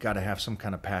is you got to have some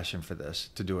kind of passion for this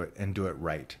to do it and do it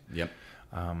right. Yep.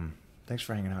 Thanks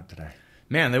for hanging out today.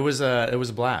 Man, it was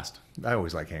a blast. I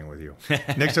always like hanging with you.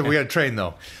 Next time we got to train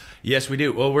though. Yes, we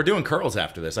do. Well, we're doing curls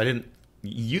after this.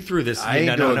 You threw this.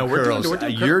 No, we're doing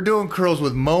curls. You're doing curls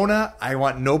with Mona. I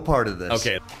want no part of this.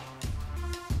 Okay.